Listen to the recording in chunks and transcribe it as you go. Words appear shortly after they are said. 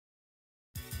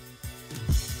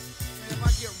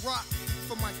rock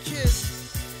for my kids.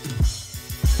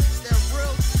 Is that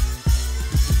real?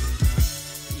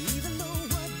 Even though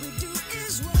what we do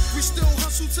is wrong, we still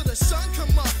hustle till the sun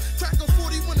come up. Crack a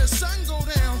 40 when the sun go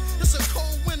down. It's a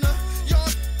cold winter, y'all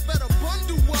better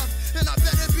bundle up. And I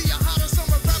better be a hotter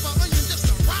summer rapper onion just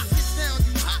to rock it down.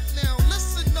 You hot now,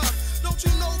 listen up. Don't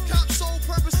you know cops' sole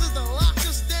purpose is to lock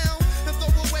us down and throw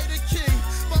away the key?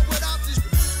 But without this,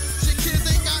 your kids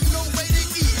ain't got no way to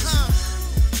eat, huh?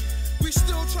 We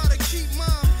still try to keep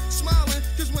mom smiling,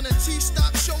 cause when the teeth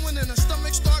stop showing and the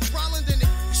stomach start growling, then it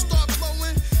start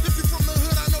blowing. If you from the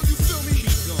hood, I know you feel me.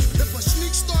 If a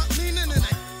sneak start leaning and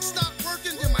I stop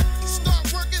working, then my start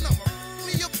working. I'ma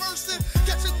me a person,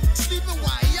 catch it sleeping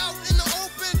while he out in the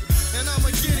open, and I'ma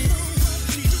get him.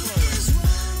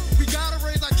 We gotta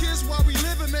raise our kids while we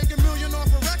live and make $1 million off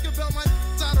a record belt. My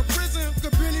out of prison,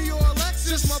 Cabrini or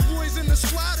Alexis. My boys in the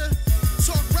squatter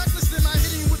talk reckless, then I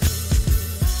hit him with.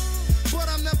 But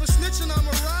I'm never snitching, I'm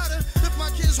a rider. If my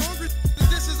kid's hungry, the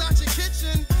dish is out your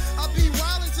kitchen. I'll be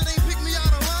wildin' till they pick me out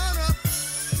of lineup.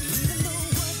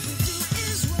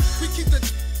 We keep the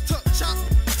tuck, chop,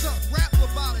 tuck, rap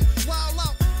about it. Wild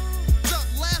out, duck,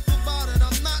 laugh about it.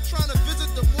 I'm not trying to visit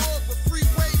the morgue, but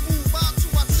freeway move out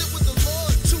till I sit with the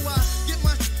Lord. Till I get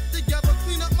my together,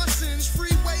 clean up my sins.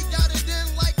 Freeway got it in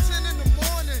like 10 in the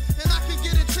morning. And I can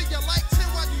get it to you like 10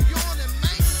 while you yawning,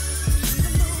 man.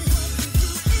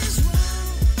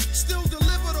 Still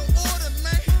deliver the order,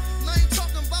 man. And I ain't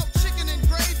talking about chicken and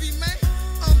gravy, man.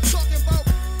 I'm talking about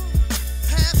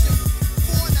halves and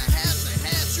 4 and a halves and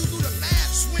halves. You do the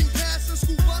math. Swing past and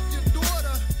scoop up your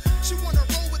daughter. She wanna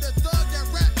roll with a thug that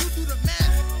rap. You do the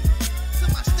math. To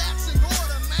my stats in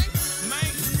order, man.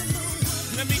 Man,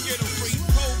 let me get 'em free.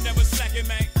 Cold never slacking,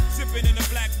 man. Sipping in the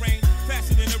black rain.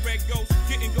 Faster than the red ghost.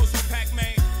 Getting ghosts from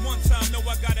Pac-Man. One time, know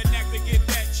I got a knack to get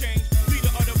that change.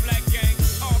 Leader of the black gang.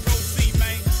 ROC,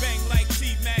 man. Bang like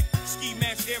T-Mac. Ski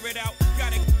mask, air it out.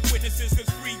 Gotta witnesses, cause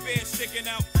free bears sticking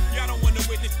out. Y'all don't wanna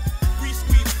witness. We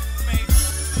squeeze, man.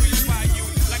 Freeze by you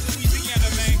like Louisiana,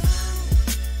 man.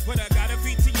 But I got a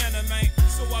Tiana, man.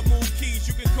 So I move keys,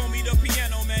 you can call me the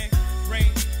piano, man.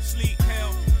 Rain, sleet,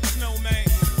 hell, snow, man.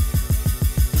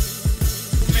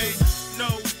 Man,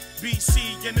 no,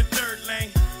 BC in the third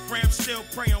lane. Ram still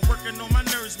praying, working on my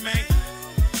nerves, man.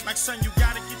 Like son, you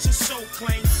gotta get your soul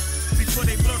clean before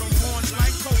they blow them horns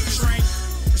like Coltrane.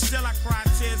 But still I cry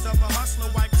tears of a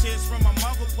hustler, wipe tears from my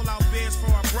mother, pull out beds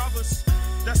for our brothers.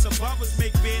 That's above us,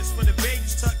 make beds for the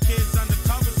babies, tuck kids under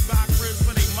covers, buy cribs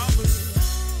for their mothers.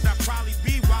 That probably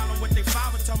be wildin' with they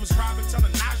father, Thomas Robin,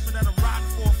 telling Najma that I'm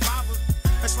riding for a father.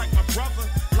 That's like my brother,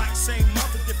 like same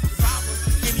mother, different father.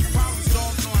 Any problems,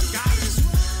 dog, know I got it.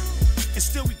 And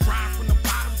still we grind from the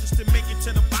bottom just to make it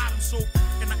to the bottom. So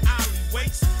in the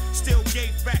alleyways, still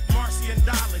gave back Marcy and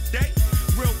Dollar Day.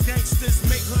 Real gangsters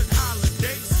make hood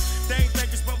holidays. They ain't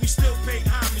think it's but we still pay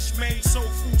homage, man. Soul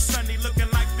food Sunday looking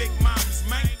like big mamas,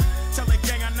 man. Tell the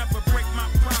gang I never break my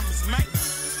promise, man.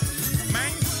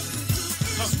 Man.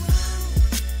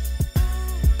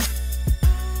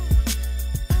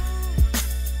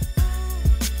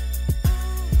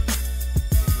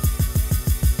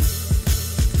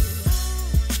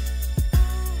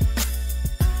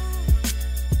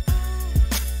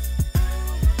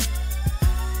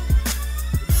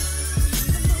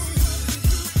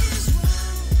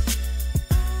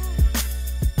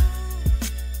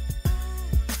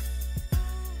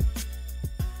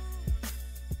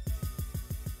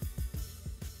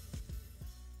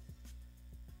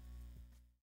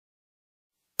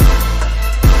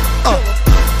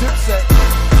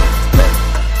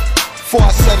 Before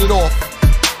I set it off,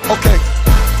 okay.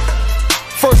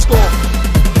 First off,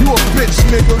 you a bitch,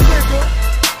 nigga.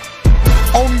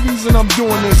 Only reason I'm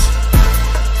doing this,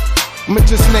 I'ma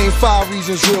just name 5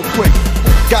 reasons real quick.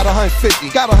 Got 150.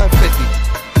 You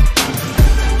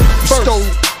stole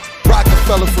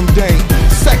Rockefeller from Dane.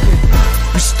 Second,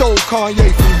 you stole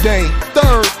Kanye from Dane.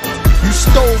 Third, you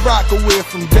stole Rockaway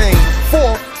from Dane.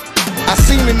 Fourth, I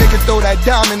seen a nigga throw that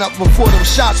diamond up before them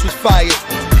shots was fired.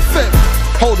 Fifth,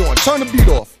 hold on, turn the beat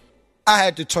off. I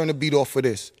had to turn the beat off for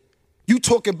this. You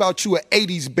talking about you an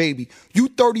 80s baby. You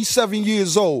 37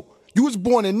 years old. You was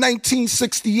born in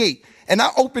 1968. And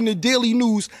I opened the Daily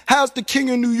News. How's the king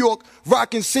of New York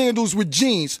rocking sandals with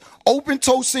jeans? Open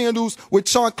toe sandals with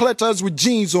chancletas with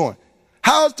jeans on.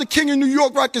 How's the king of New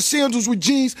York rocking sandals with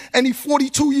jeans and he's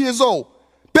 42 years old?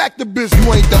 Back to business.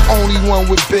 You ain't the only one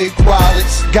with big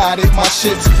wallets. Got it, my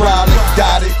shit's brolic,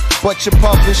 got it. But your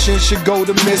publishing should go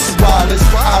to Miss Wallace.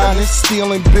 Honest,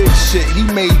 stealing big shit. He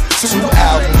made 2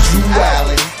 albums, Drew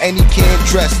Allen, and he can't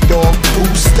dress, dog. Who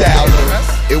styled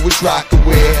him? It was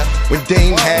Rockaware. When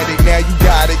Dame had it, now you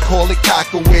got it. Call it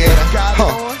Cockaware.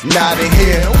 Not in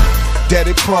here. Dead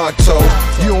it pronto.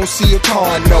 You don't see a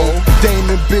con, no.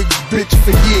 Dame and big bitch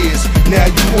for years. Now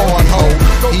you on ho.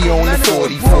 He on the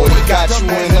 40-40. Got you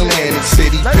in Atlantic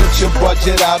City. Pitch your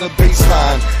budget out of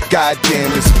baseline. Goddamn,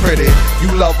 it's pretty.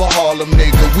 You love a Harlem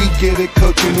nigga. We get it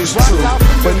cooking, it's true.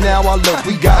 But now I look,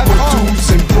 we got more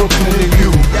dudes in Brooklyn than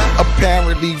you.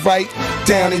 Apparently, right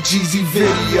down in Jeezy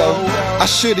video. I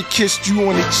should've kissed you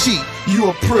on the cheek. You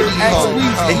a pretty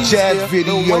hoe. In Jazz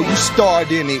video, you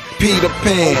starred in it. Peter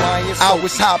Pan. I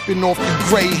was hopping off the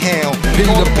Greyhound.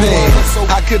 Peter Pan.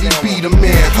 How could he be the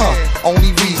man?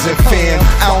 Only reason, fam.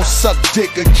 I don't suck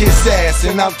dick or kiss ass,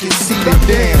 and I'm conceited,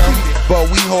 damn. But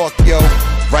we hawk, yo.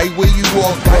 Right where you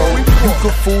walk, bro. You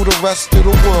could fool the rest of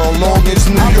the world, long as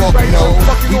New York know.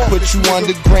 We put you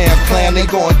underground, clown, they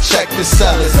gon' check the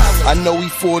sellers. I know he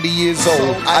 40 years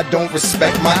old, I don't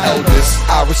respect my elders.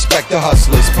 I respect the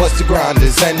hustlers, plus the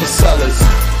grinders and the sellers.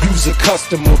 Use a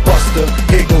customer buster,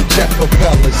 here go jet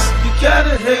propellers. You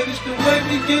gotta hate us the way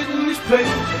we gettin' this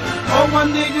paper. All my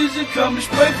niggas are coming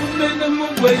straight from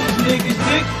minimum wage. Niggas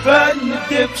dick riding the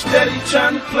dip, steady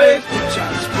trying to play it, they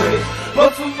trying to spray it.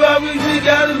 But for Ferraris, we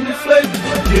got them in flavors.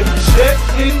 Dipset,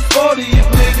 even 40 if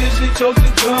niggas, they told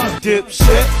the gun.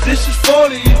 Dipset, this is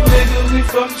 40 if nigga, we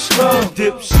from the slum.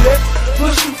 Dipset,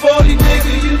 pushing 40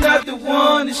 nigga, you not the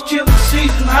one. It's killing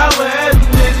season, holla at the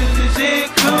niggas, cause here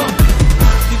it come.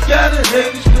 You gotta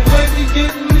hate us the way we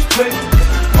gettin' this paper.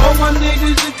 All my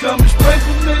niggas are coming straight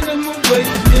from minimum wage.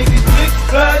 Niggas dick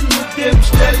riding the dip,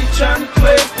 steady trying to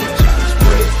play it, they trying to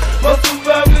spray it. But for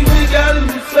Ferraris, we got them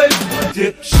in flavors.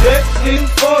 Dipset, even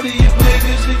 40 if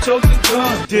niggas, they told the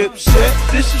gun. Dipset,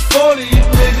 this is 40 if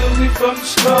nigga, we from the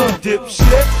slum.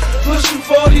 Dipset, pushing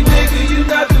 40 nigga, you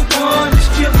not the one. It's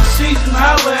killing season,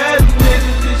 holla at the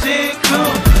nigga, cause here it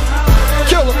come.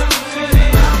 Killer.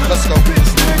 Let's go.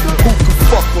 Who can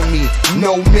fuck with me?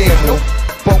 No mammal.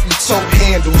 But we tote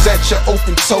handles at your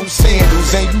open-toe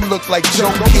sandals, and you look like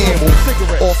Joe Camel.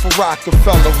 Off of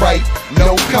Rockefeller, right?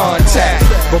 No contact.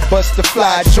 But bust the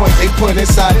fly joint they put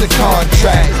inside the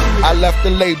contract. I left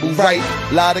the label, right?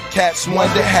 Lot of cats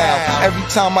wonder how. Every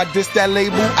time I diss that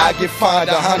label, I get fined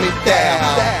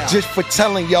 100,000. Just for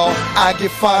telling y'all, I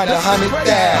get fined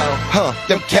 100,000.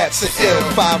 Them cats are ill,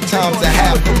 5 times a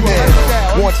half a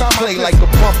mil. Want to play like a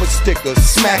bumper sticker,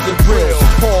 smack a grill.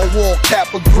 Paul Wall,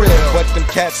 cap a grill, but them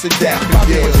cats are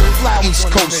daffodils. East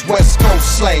Coast, West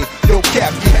Coast slang, yo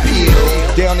cap get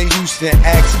peeled. Down in Houston,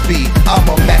 ask B, I'm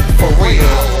a Mac for real.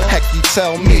 Heck, you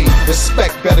tell me,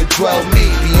 respect better dwell me.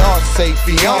 Beyonce,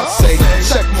 fiance,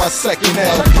 check my second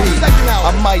LP.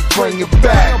 I might bring it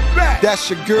back. That's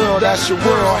your girl, that's your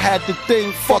world. Had the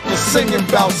thing fucking singing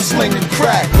about slinging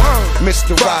crack.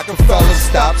 Mr. Rockefeller,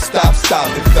 stop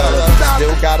it, fella.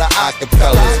 Still got a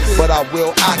acapella, but I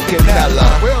will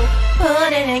acapella.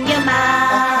 Put it in your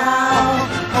mouth.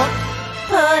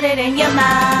 Put it in your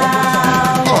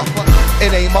mouth.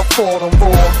 It ain't my fault I'm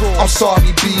raw. I'm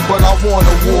sorry B, but I want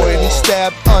a war. And he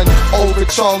stabbed over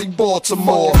Charlie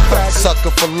Baltimore.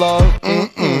 Sucker for love,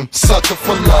 sucker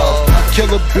for love. Kill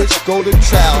a bitch, go to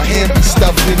trial, hand be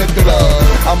stuffed in a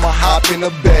glove. I'ma hop in a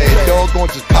bed, dog gon'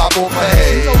 just pop off my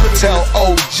head. Tell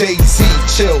OJZ,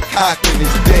 chill, Cochran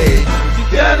is dead.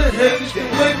 You gotta hate us the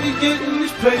way we gettin'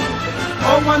 this paper.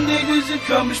 All my niggas are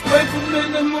coming straight from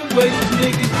minimum wage.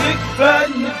 Niggas dick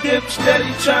riding the dip,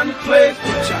 steady trying to play it,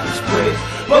 they trying to spray it.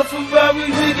 But for Ferraris,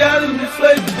 we got them in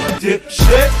flavors.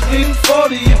 Dipset, even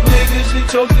 40 if niggas, they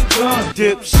told the gun.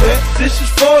 Dipset, this is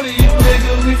 40 if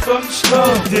nigga, we from the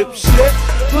slum. Dipset,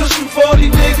 pushing 40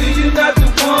 nigga, you not the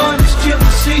one. It's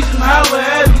killing season, holla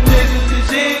at the nigga, cause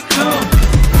here it come.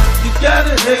 You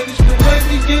gotta hate us the way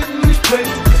we gettin' this paper.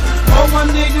 All my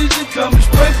niggas are coming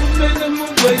straight from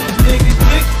minimum wage. Niggas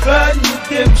dick riding the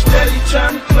dip, steady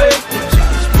trying to play it, they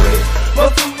trying to spray it.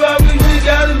 But for Ferraris, we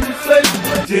got them in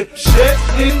flavors. Dipset,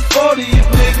 even 40 if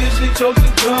niggas, they told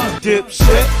the gun.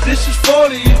 Dipset, this is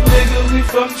 40 if nigga, we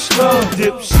from the slum.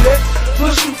 Dipset,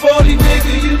 pushing 40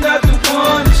 nigga, you not the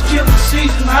one. It's killing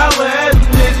season, holla at the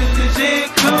nigga, cause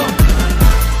here it come.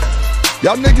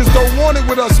 Y'all niggas don't want it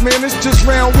with us, man. It's just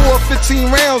round war, 15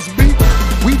 rounds, B.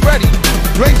 We ready.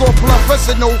 You ain't gon' bluff us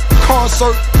at no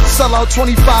concert. Sell out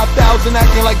 25,000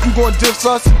 acting like you gon' diss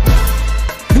us.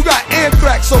 You got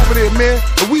anthrax over there, man.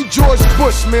 And we George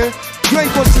Bush, man. You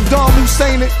ain't gon' Saddam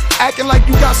Hussein it, acting like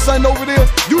you got something over there.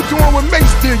 You doing what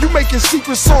Mace did. You making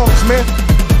secret songs, man.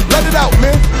 Let it out,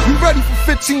 man. You ready for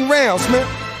 15 rounds, man.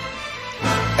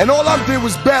 And all I did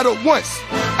was battle once.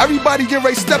 Everybody get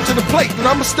ready to step to the plate. Then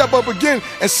I'ma step up again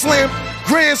and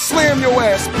grand slam your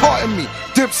ass. Pardon me,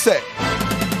 Dipset.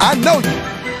 I know you.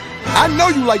 I know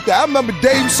you like that. I remember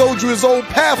Dave sold you his old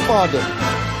Pathfinder.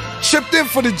 Chipped in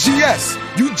for the GS.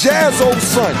 You Jazz old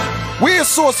son. Where's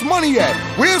Source Money at?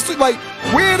 Where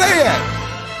they at?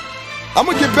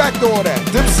 I'ma get back to all that.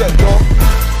 Dipset, dog.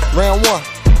 Round one.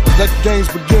 Let the games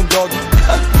begin, dog.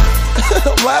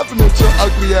 I'm laughing at your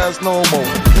ugly ass no more.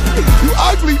 You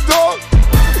ugly, dog.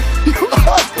 You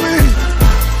ugly.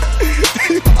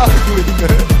 You ugly,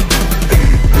 man.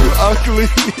 You ugly.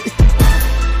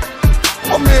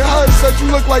 My man Hud said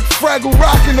you look like Fraggle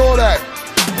Rock and all that.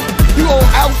 You old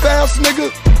out-fast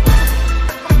nigga.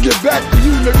 Get back to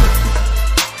you, nigga.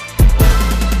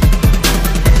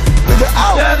 Nigga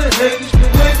out. Gotta hate us the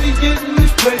way we getting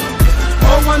this paper.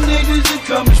 All my niggas that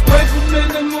come and spray for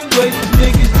minimum wages.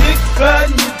 Niggas dick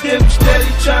riding the dip, steady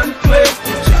trying to play.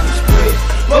 Trying to spray.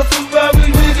 But for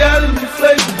Ferrari, we got them in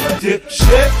flavor.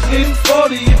 Dipset, getting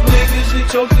 40 if niggas they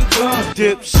choking gun.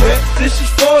 Dipset, this is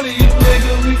 40 if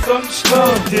nigga we from the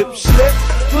slum. Dipset,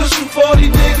 pushing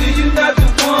 40 nigga, you not the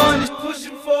one. It's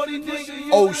pushing 40 nigga.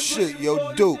 Oh shit,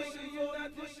 yo, Duke.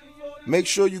 Make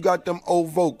sure you got them old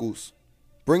vocals.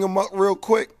 Bring them up real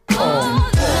quick. All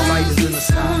light is in the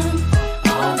sky.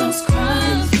 All those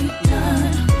crimes we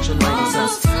done, all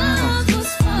those times was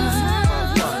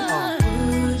fun.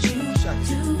 Would you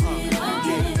do it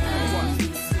again?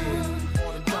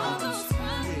 All those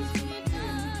crimes we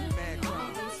done.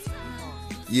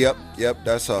 Yep,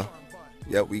 that's her.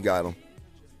 Yep, we got him.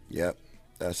 Yep,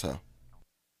 that's her.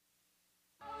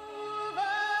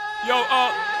 Yo,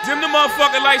 dim the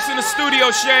motherfucking lights in the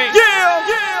studio, Shane. Yeah.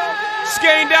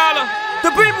 Skane Dollar. The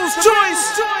people's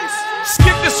choice.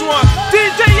 Skip this one.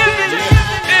 DJ Envy.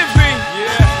 Envy.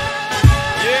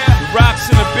 Yeah. The Rocks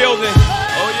in the building.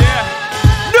 Oh yeah.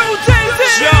 New Jay-Z.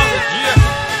 Young. Yeah.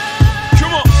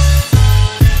 Come on.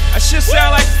 That shit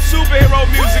sound like superhero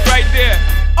music right there.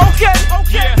 Okay.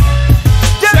 Yeah.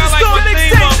 Sound like my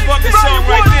theme motherfucking song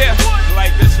right there. I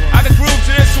like this one. I can groove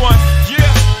to this one. Yeah.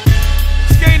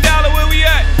 Skane Dollar, where we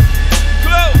at?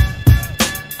 Close.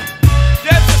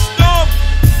 That's a storm.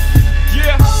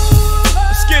 Yeah.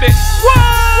 Let's get it.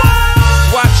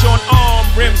 Watch on arm,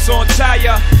 rims on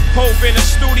tire. Hove in the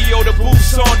studio, the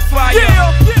booth's on fire.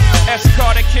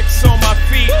 S-Carter kicks on my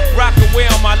feet. Rock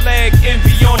away on my leg,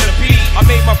 Envy on the beat. I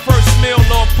made my first meal,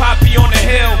 Lil Poppy on the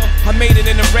hill. I made it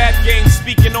in the rap game,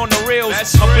 speaking on the reels.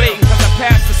 I'm blatant cause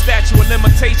I passed the statute of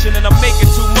limitation. And I'm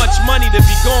making too much money to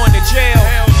be going to jail.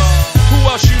 Who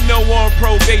else you know on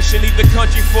probation? Leave the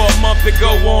country for a month and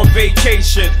go on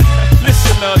vacation.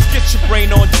 Listeners, get your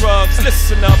brain on drugs.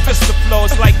 Listen up, it's the flow,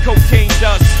 it's like cocaine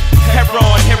dust. Hero,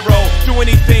 do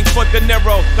anything for De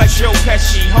Niro. Like Joe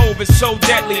Pesci, Hove is so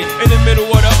deadly. In the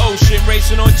middle of the ocean,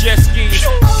 racing on jet skis.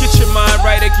 Get your mind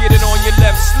right and get it on your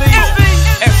left sleeve.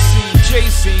 FC,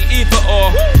 JC, either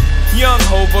or. Young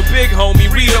Hove, a big homie,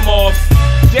 read them off.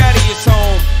 Daddy is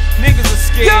home. Niggas are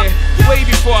scared, way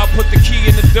before I put the key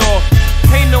in the door.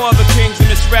 Ain't no other kings in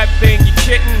this rap thing, you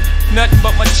kidding? Nothing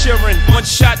but my children, one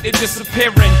shot they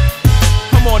disappearing.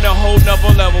 I'm on a whole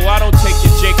nother level, I don't take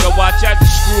your Jacob watch, I just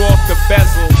screw off the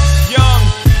bezel.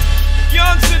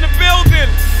 Young's in the building,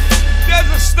 there's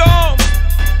a storm.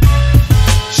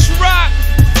 Shrock,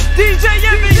 DJ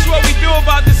Envy, this is what we do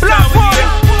about this time of year.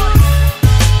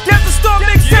 There's a storm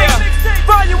mixtape,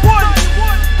 volume 1.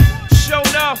 Show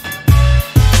enough.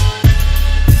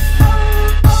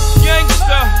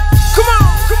 Gangsta, come on.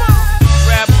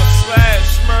 Rapper slash,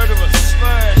 murderer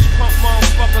slash, punk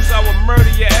motherfuckers, I will murder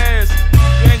your ass.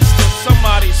 Gangsta,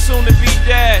 somebody soon to be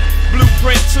dead.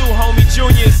 Blueprint 2, homie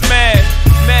Junior is mad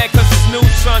cause his new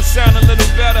son sound a little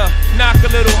better. Knock a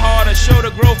little harder, show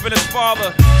the growth in his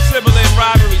father. Sibling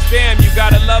rivalries, damn, you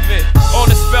gotta love it. All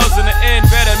the spells in the end,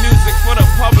 better music for the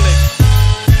public.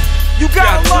 You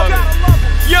gotta love it.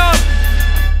 Young,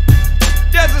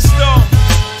 Desert Storm,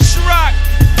 Shrock.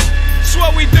 That's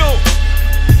what we do.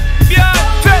 Yeah,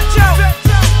 Fat Joe,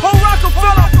 Ho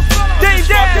Rockefeller, Dave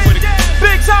Dash,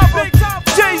 Big Topper,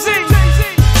 Jay-Z,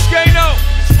 Skano.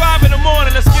 It's 5 in the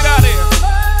morning. Let's get out of here.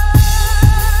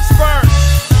 Spurs.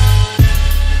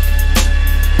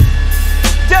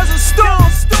 Desert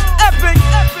Storm, epic.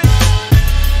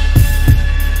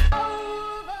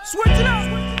 Switch it up.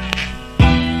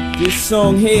 This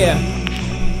song here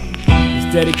is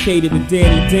dedicated to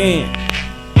Danny Dan.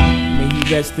 May he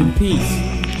rest in peace.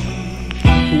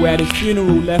 Who at his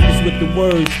funeral left us with the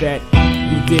words that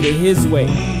he did it his way.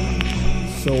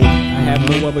 So I have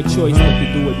no other choice but to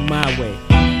do it my way.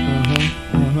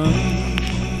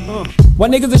 While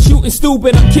niggas are shooting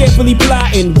stupid, I'm carefully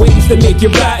plotting ways to make you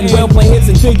rotten. Well playing hits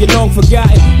until you're long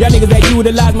forgotten. Y'all niggas that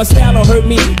utilize my style don't hurt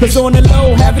me, cause on the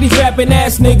low, half of these rapping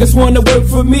ass niggas wanna work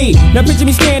for me. Now picture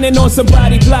me standing on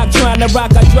somebody's block trying to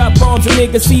rock. I drop bombs and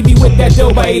niggas see me with that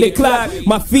dough by 8 o'clock.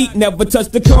 My feet never touch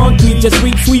the concrete, just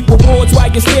reap sweet rewards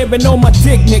while you're staring on my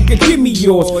dick, nigga. Give me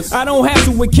yours. I don't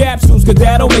hassle with capsules, cause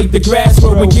that'll make the grass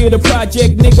grow. And get a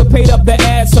project, nigga, paid up the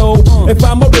asshole. If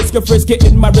I'm a risk of frisk,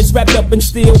 getting my wrist wrapped up in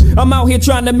steel. I'm out here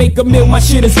trying to make a meal, my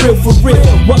shit is real for real.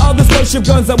 While others worship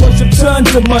guns, I worship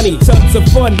tons of money. Tons of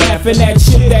fun, laughing at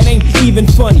shit that ain't even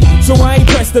funny. So I ain't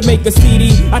pressed to make a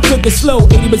CD, I took it slow.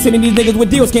 80% of these niggas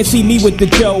with deals can't see me with the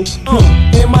dough.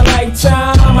 In my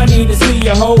lifetime, I need to see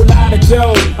a whole lot of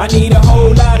dough. I need a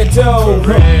whole lot of dough.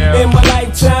 In my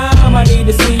lifetime, I need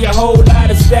to see a whole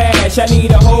lot of stash. I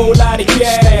need a whole lot of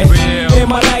cash. In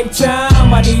my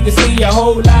lifetime, I need to see a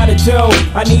whole lot of dough.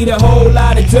 I need a whole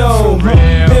lot of dough.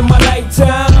 In my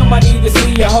lifetime, I need to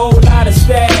see a whole lot of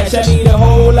stash. I need a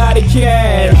whole lot of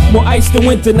cash. More ice than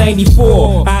winter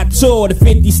 94. I tour the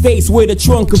 50 states with a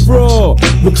trunk of raw.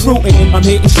 Recruiting, I'm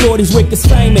hitting shorties with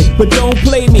assignment. But don't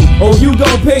play me, oh you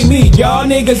gon' pay me. Y'all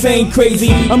niggas ain't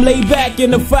crazy. I'm laid back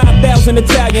in the 5,000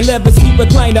 Italian leather seat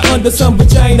recliner under some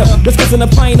vagina. Discussing the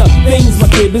finer things my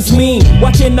crib is mean.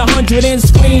 Watching 100 and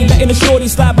scream. Letting the shorty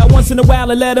slide by once in a while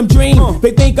and let them dream.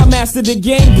 They think I mastered the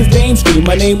game cause they ain't scream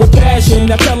my name with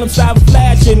passion. I tell them stop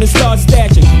flashing and start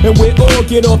stashing. And we all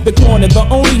get off the corner. The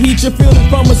only heat you feel is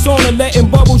from a sauna. Letting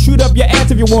bubbles shoot up your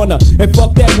ass if you wanna. And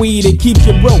fuck that weed, it keeps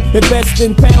you broke. Invest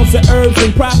in pounds of herbs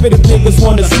and profit if niggas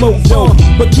wanna smoke dope.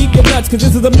 But keep your nuts cause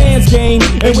this is a man's game.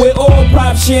 And we all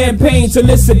pop champagne till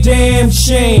it's a damn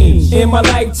shame. In my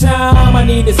lifetime, I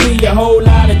need to see a whole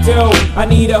lot of dough. I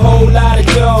need a whole lot of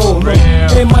dough.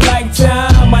 In my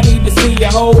lifetime, I need to see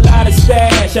a whole lot of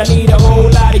stash. I need a whole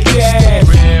lot of cash.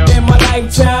 In my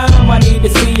lifetime, I need to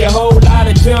see a whole lot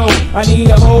of dough. I need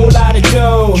a whole lot of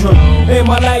dough. In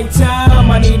my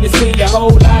lifetime, I need to see a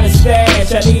whole lot of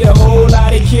stash. I need a whole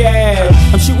lot of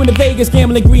cash. I'm shooting the Vegas,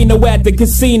 gambling Greeno at the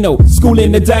casino.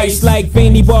 Schooling the dice like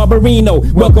Vanny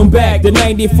Barbarino. Welcome back, the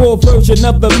 94 version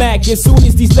of the Mac. As soon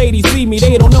as these ladies see me,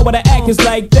 they don't know what to act is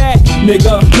like that.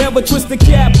 Nigga, never twist the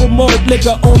cap for more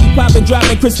liquor. Only popping,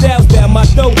 dropping crystals down my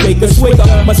throat. Take a swig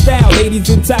up my style. Ladies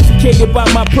intoxicated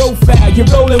by my profile. You're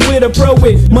rolling with a pro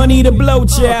with money to blow,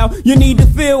 child. You need to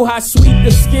feel how sweet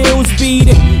the skills beat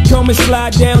it. Come and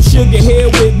slide down Sugar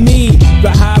Hill with me. The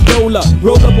high roller,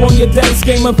 roll up on your dice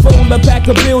game and fold a pack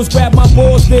of bills. Grab my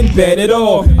balls, then bet it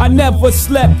all. I never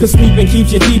slept, cause sleeping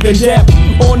keeps you deep in depth.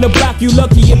 On the block, you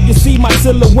lucky if you see my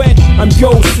silhouette. I'm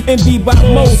ghost, envied by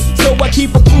most. So I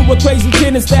keep a crew of crazy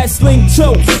tenants that sling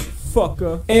toast.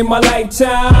 Fucker. In my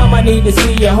lifetime, I need to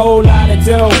see a whole lot of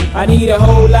dough. I need a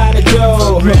whole lot of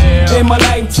dough. In my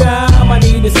lifetime, I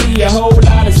need to see a whole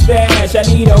lot of stash. I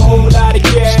need a whole lot of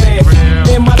cash.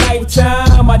 In my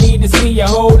lifetime, I need to see a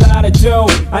whole lot of dough.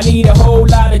 I need a whole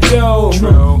lot of dough.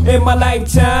 In my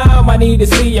lifetime, I need to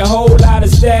see a whole lot of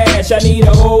stash. I need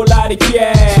a whole lot of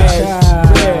cash.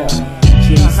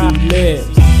 Jay-Z lives.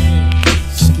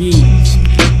 Ski.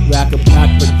 Rock-a-Block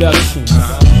Productions.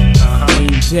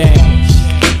 Dash.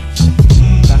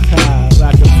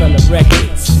 Rockefeller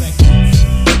Records.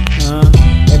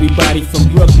 Everybody from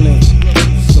Brooklyn.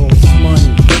 Source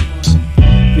Money.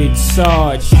 Big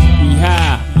Sarge.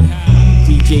 B-High.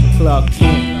 DJ Clark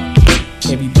King.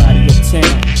 Everybody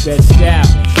uptown. Best out.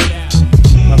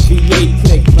 My V8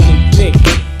 click. Running big.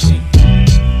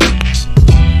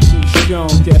 Too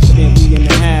strong. Definitely in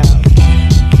the house.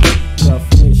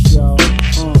 Roughness, y'all.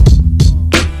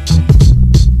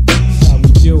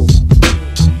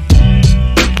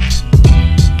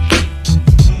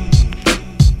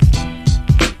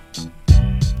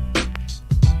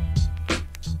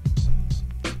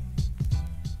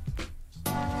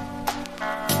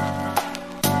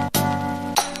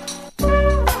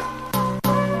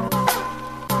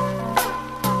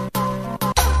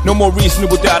 No more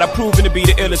reasonable doubt, I've proven to be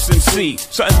the illest MC.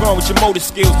 Something's wrong with your motor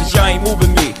skills, cause y'all ain't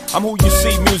moving me. I'm who you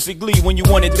see musically when you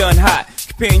want it done hot.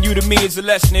 Comparing you to me is a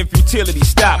lesson in futility.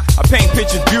 Stop. I paint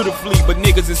pictures beautifully, but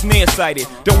niggas is nearsighted.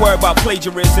 Don't worry about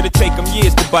plagiarists, it'll take them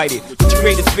years to bite it. But your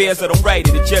greatest fears, I don't write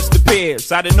it, it just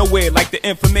appears out of nowhere, like the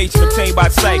information obtained by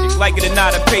psychic. Like it or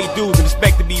not, I pay dues and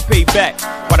expect to be paid back.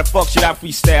 Why the fuck should I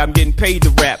freestyle? I'm getting paid to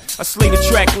rap. I sling the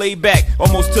track laid back,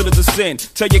 almost till it's a sin.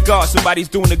 Tell your God somebody's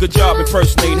doing a good job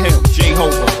impersonating him.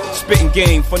 J-Hova, spitting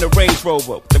game from the Range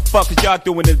Rover. What the fuck is y'all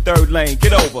doing in the third lane?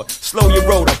 Get over. slow your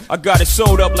roll up. I got it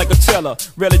sold up like a teller,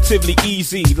 relatively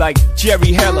easy like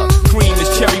Jerry Heller. Cream is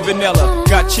cherry vanilla,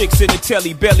 got chicks in the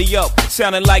telly, belly up,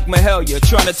 sounding like Mahalia.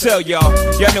 Trying to tell y'all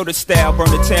know the style. Burn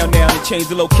the town down and change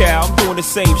the locale. I'm doing the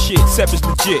same shit, except it's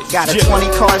legit. Got a 20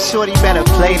 card shorty, better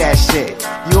play that shit.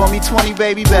 You owe me 20,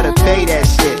 baby, better pay that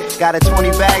shit. Got a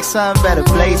 20 bag, son, better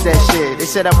blaze that shit. They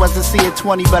said I wasn't seeing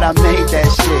 20, but I made that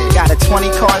shit. Got a 20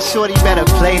 card shorty, better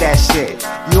play that shit.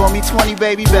 You owe me 20,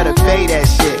 baby, better pay that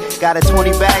shit. Got a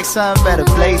 20 bag, son, better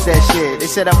blaze that shit. They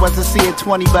said I wasn't seeing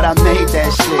 20, but I made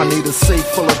that shit. I need a safe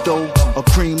full of dough, a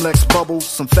cream Lex bubble,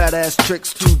 some fat ass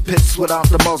tricks, 2 pits without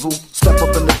the muzzle. Step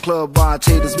up in the club, watch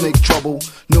haters make trouble.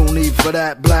 No need for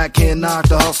that, black can't knock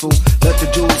the hustle. Let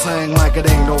the jewels hang like it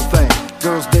ain't no thing.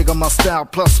 Girls dig on my style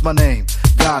plus my name,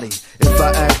 Gotti. If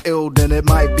I act ill, then it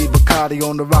might be Bacardi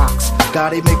on the rocks.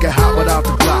 Gotti make it hot without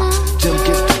the block. Jim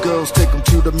get the girls, take them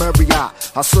to the Marriott.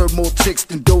 I serve more chicks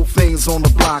than dope fiends on the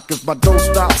block. If my dough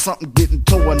stops, something getting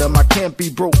to them. I can't be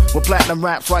broke with platinum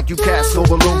raps like you cast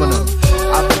over aluminum.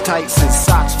 I've been tight since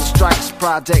socks with stripes.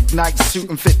 Project nights,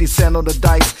 shooting 50 cent on the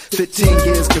dice. 15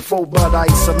 years before Bud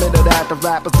Ice. I minute at the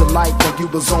rappers delight when you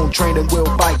was on training wheel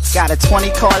bikes. Got a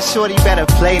 20 card shorty, better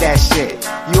play that shit.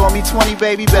 You owe me 20,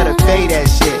 baby, better pay that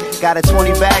shit. Got a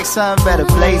 20 bag, son, better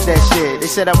blaze that shit. They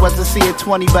said I wasn't seeing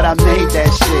 20, but I made that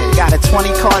shit. Got a 20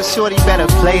 card shorty, better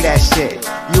play that shit.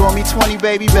 You owe me 20,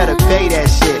 baby, better pay that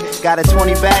shit. Got a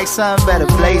 20 bag, son, better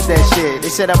blaze that shit. They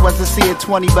said I wasn't seeing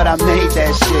 20, but I made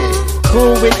that shit.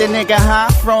 Cool with the nigga, huh?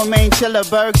 From Main Chiller,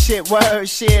 Berg shit, word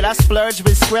shit. I splurge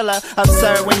with Skrilla.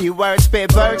 Absurd when you word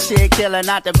spit, Berg shit killer,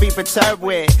 not to be perturbed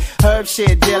with. Herb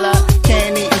shit dealer,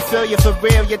 can't eat and feel you for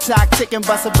real. You talk chicken,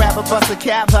 bust a rapper, bust a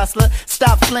cab hustler.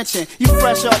 Stop flinching, you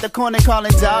fresh off the corner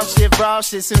calling dog shit, raw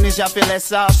shit. Soon as y'all feel that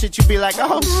soft shit, you be like,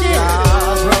 oh shit.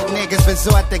 Broke niggas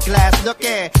resort to glass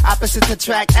looking. Opposite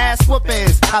attract ass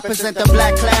whoopings. I present the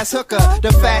black class hooker,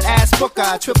 the fat ass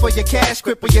booker. Triple your cash,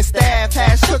 cripple your staff,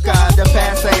 hash hooker. The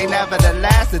past ain't never the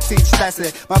last to teach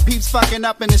lesson. My peeps fucking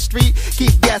up in the street,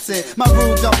 keep guessing. My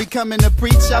rules don't be coming to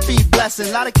preach, I be blessing.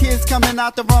 A lot of kids coming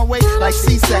out the wrong way, like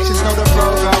C-sections. Know the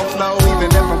road gon' flow, even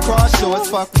if I'm cross shorts.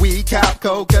 Fuck weed, cop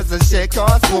coke, cause the shit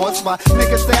costs more. My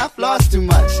niggas say I floss too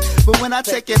much, but when I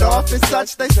take it off and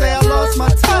such, they say I lost my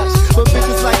touch. But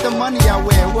bitches like the money I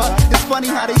wear, what? It's funny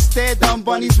how they stare, dumb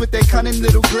bunnies with their cunning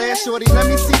little glare. Shorty, let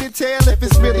me see the tail if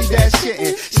it's really that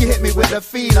shittin'. She hit me with a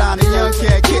feline, a young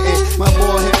cat kitten. My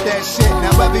boy hit that shit,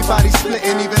 now everybody's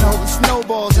splitting, even over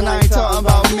snowballs, and I ain't talking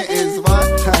about mittens,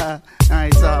 what? I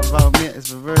ain't talking about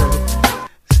mittens for real.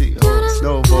 See,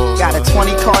 snowballs. Got a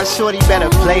 20 card shorty, better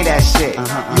play that shit.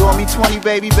 You owe me 20,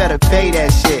 baby, better pay that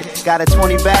shit. Got a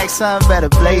 20 bag, son, better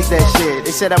blaze that shit.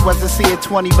 They said I wasn't seeing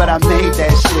 20, but I made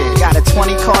that shit. Got a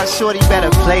 20 card shorty,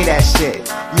 better play that shit.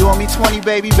 You owe me 20,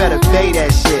 baby, better pay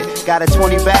that shit. Got a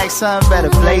 20 bag, son, better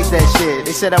blaze that shit.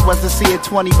 They said I wasn't seeing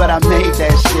 20, but I made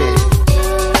that shit.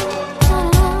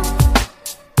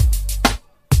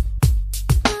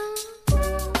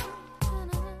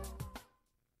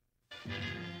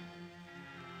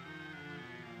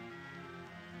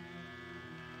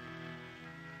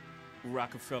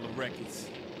 Rockefeller Records,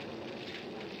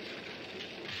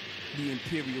 the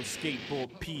Imperial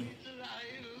Skateboard P,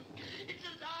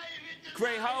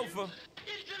 Gray Hover.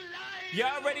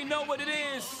 Y'all already know what it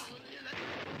is.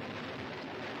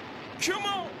 Come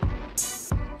on.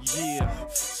 Yeah,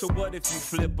 so what if you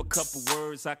flip a couple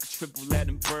words? I could triple that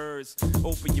in birds.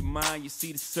 Open your mind, you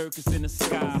see the circus in the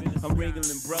sky. I'm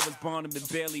wrangling brothers, Barnum and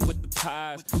Bailey with the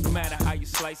pies. No matter how you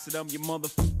slice it, I'm your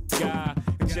motherfucking guy.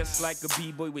 And just like a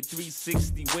b-boy with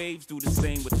 360 waves, do the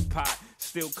same with the pot.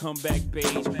 Still come back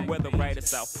beige, whether right or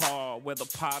southpaw, whether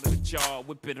pot of the jar,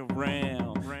 whip it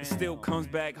around. It still comes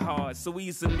back hard, so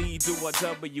easily do a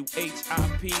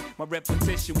W-H-I-P. My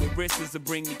repetition with wrists to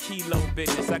bring the kilo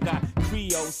business. I got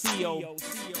Creole, C-O,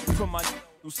 from my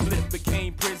who slip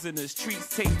became prisoners,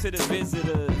 treats taped to the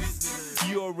visitors.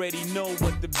 You already know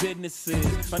what the business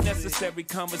is. Unnecessary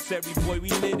commissary, boy, we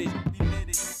lit it.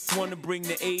 Wanna bring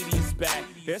the 80s back.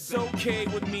 That's okay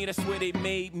with me, that's where they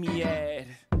made me at.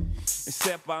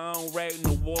 Except I don't write in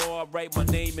the wall, I write my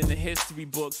name in the history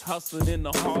books, hustling in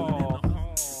the hall.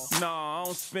 Nah, I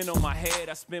don't spin on my head,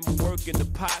 I spend my work in the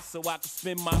pot so I can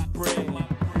spend my bread.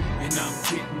 And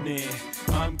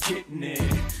I'm getting it,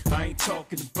 I ain't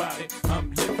talking about it,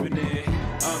 I'm living it.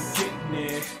 I'm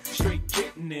getting it, straight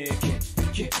getting it.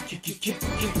 Get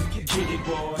it,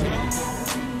 boy.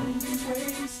 Don't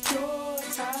waste your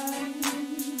time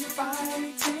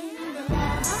fighting the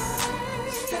lie.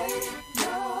 Stay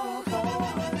your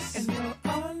course and you'll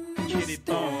understand. Get it,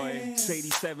 boy.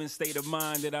 87 living state of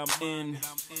mind that I'm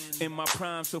in my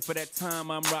prime, so for that time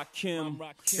I'm Rakim.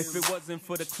 If it wasn't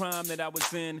for the crime that I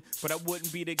was in, but I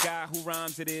wouldn't be the guy who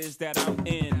rhymes it is that I'm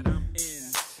in.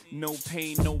 No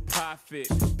pain, no profit.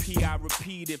 P.I.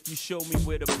 repeat if you show me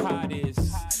where the pot is.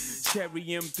 Cherry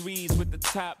M3s with the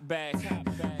top back.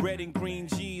 Red and green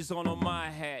G's on my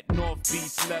hat. North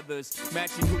Beach leathers.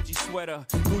 Matching Gucci sweater.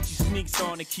 Gucci sneaks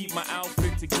on to keep my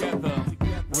outfit together.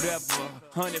 Whatever.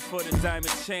 100 for the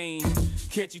diamond chain.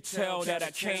 Can't you tell that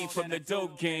I came from the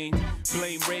dope game?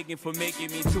 Blame Reagan for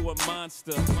making me to a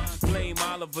monster. Blame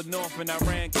Oliver North and I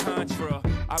ran Contra.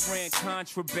 I ran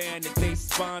contraband that they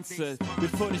sponsored.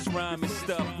 Before this rhyme and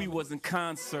stuff, we was in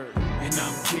concert. And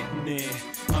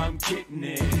I'm getting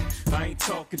it. I ain't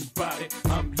talking about it,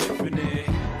 I'm living it.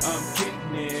 I'm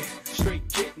getting it, straight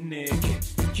getting it.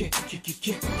 Get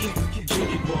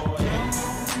it, boy.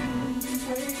 Don't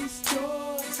waste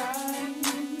your time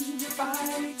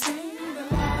fighting the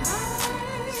lie.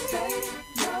 Stay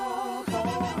your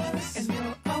course and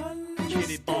you'll understand. Get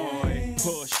it, boy.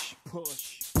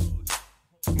 Push.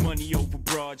 Money over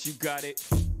broad, you got it.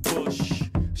 Bush,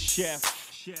 chef.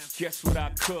 Guess what I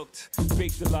cooked?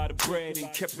 Baked a lot of bread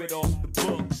and kept it off the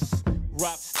books.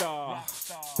 Rock star.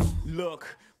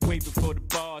 Look, way before the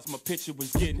bars, my picture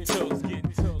was getting took.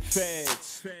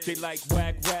 Feds, they like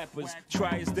whack rappers.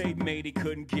 Try as they may, they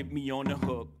couldn't get me on the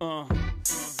hook.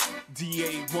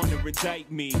 DA wanna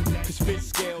indict me, cause fit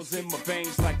scales in my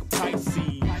veins like a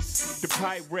Pisces. The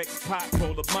Pyrex pot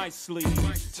roll up my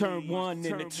sleeve. Turn one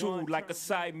into two like a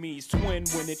Siamese twin.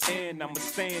 When it end, I'ma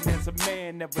stand as a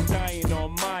man, never dying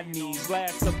on my knees.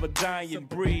 Last of a dying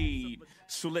breed.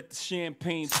 So let the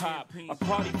champagne pop. I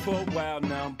partied for a while,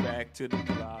 now I'm back to the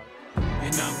block.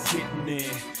 And I'm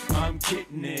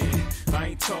getting it. I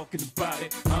ain't talking about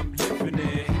it, I'm living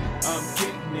it. I'm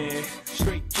getting it,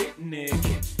 straight getting it.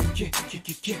 Get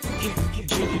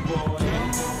it, boy.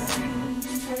 Don't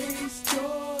waste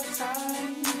your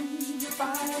time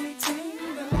fighting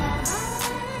the lie.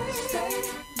 Stay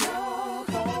your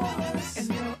course and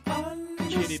you'll understand.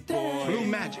 Get it, boy. Blue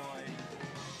Magic.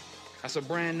 That's a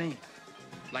brand name.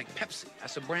 Like Pepsi,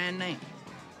 that's a brand name.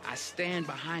 I stand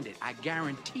behind it. I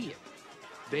guarantee it.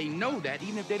 They know that,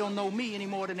 even if they don't know me any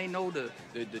more than they know the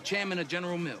chairman of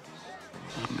General Mills.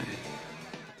 Oh, man.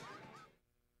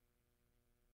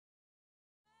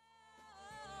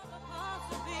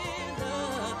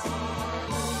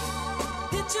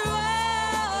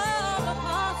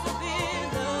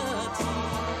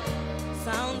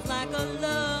 Sounds like a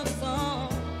love song.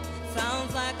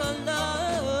 Sounds like a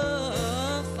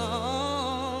love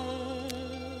song.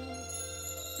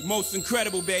 The most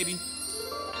incredible, baby.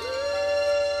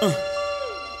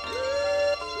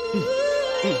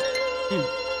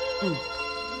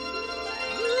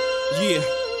 Yeah.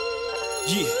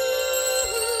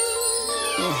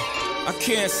 I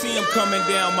can't see him coming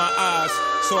down my eyes,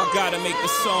 so I gotta make the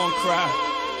song cry.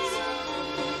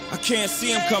 I can't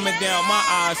see him coming down my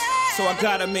eyes, so I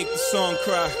gotta make the song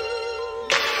cry.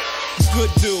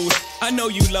 Good dude, I know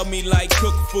you love me like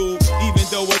cooked food, even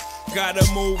though I gotta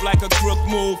move like a crook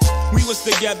move. We was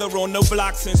together on the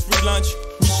block since free lunch.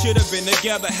 We should have been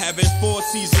together having 4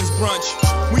 seasons brunch.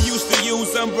 We used to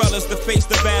use umbrellas to face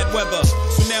the bad weather.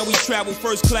 So now we travel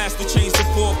first class to change the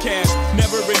forecast.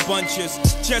 Never in bunches,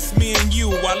 just me and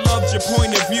you. I loved your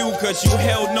point of view cause you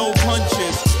held no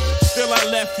punches. Still I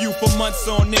left you for months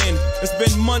on end. It's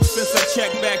been months since I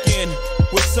checked back in.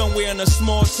 We're somewhere in a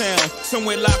small town,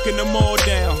 somewhere locking them all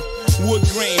down. Wood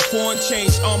grain, foreign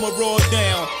change, armor all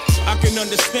down. I can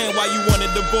understand why you want a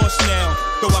divorce now,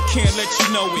 though I can't let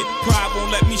you know it. Pride won't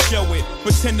let me show it.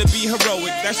 Pretend to be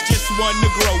heroic, that's just one to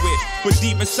grow it. But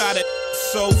deep inside it,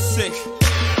 so sick.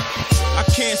 I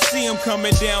can't see him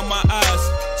coming down my eyes,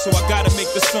 so I gotta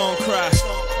make the song cry.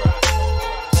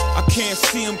 I can't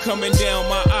see him coming down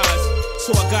my eyes,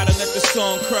 so I gotta let the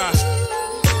song cry.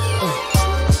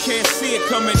 I can't see it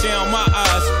coming down my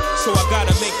eyes, so I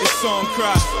gotta make the song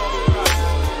cry.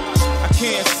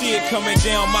 Can't see it coming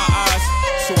down my eyes,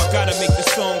 so I gotta make the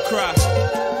song cry.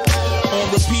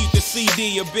 On repeat the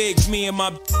CD of Biggs, me and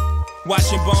my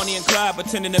watching Bonnie and Clyde,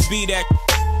 pretending to be that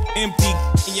empty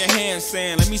in your hand,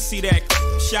 saying, let me see that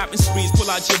shopping sprees, pull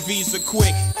out your Visa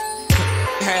quick.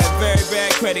 Had very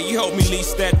bad credit, you helped me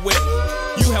lease that whip.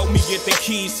 You helped me get the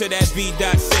keys to that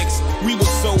V.6. We were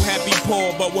so happy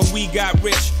poor, but when we got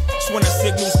rich, that's when the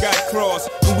signals got crossed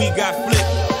and we got flipped.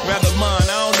 Rather mine,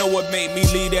 I don't know what made me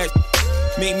leave that.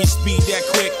 Made me speed that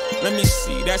quick. Let me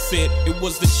see, that's it. It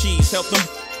was the cheese. Help them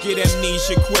get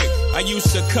amnesia quick. I used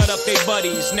to cut up they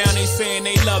buddies, now they saying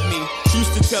they love me.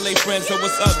 Used to tell they friends I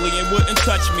was ugly and wouldn't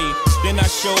touch me. Then I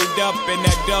showed up in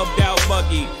that dubbed out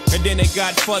buggy, and then it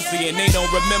got fuzzy and they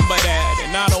don't remember that,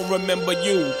 and I don't remember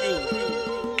you.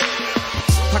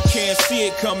 I can't see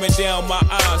it coming down my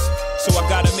eyes, so I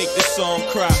gotta make this song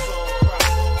cry.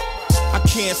 I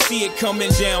can't see it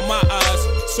coming down my eyes,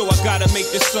 so I gotta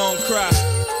make this song cry.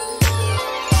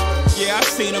 Yeah, I've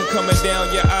seen them coming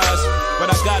down your eyes, but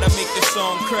I gotta make this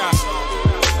song cry.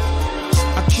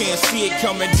 I can't see it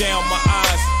coming down my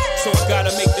eyes, so I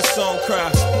gotta make this song cry.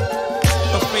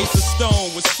 Her face of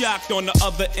stone was shocked on the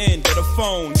other end of the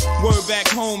phone. Word back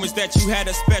home is that you had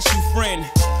a special friend.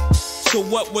 So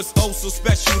what was oh so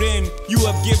special then? You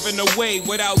have given away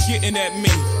without getting at me.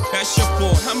 That's your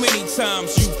fault. How many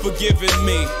times you forgiven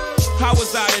me? How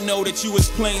was I to know that you was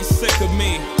plain sick of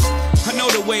me? I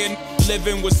know the way a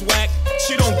living was whack.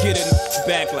 She don't get it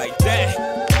back like that.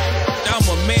 I'm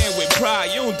a man with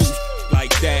pride. You don't do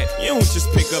like that. You don't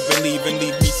just pick up and leave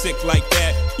me sick like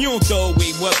that. You don't throw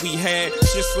away what we had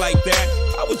just like that.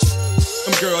 I was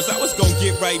them girls, I was gonna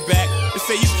get right back. They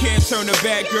say you can't turn a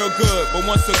bad girl good, but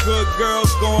once a good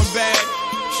girl's gone bad,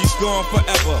 she's gone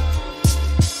forever.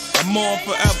 I'm on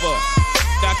forever.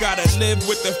 I gotta live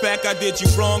with the fact I did you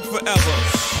wrong forever.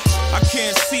 I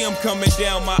can't see them coming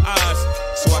down my eyes,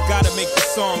 so I gotta make the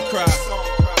song cry.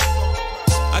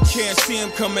 I can't see them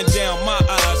coming down my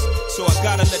eyes, so I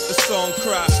gotta let the song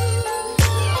cry.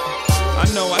 I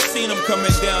know I seen them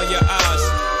coming down your eyes,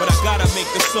 but I gotta make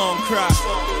the song cry.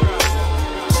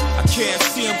 I can't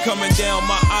see them coming down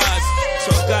my eyes,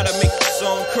 so I gotta make the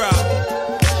song cry.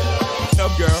 No,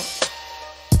 girl.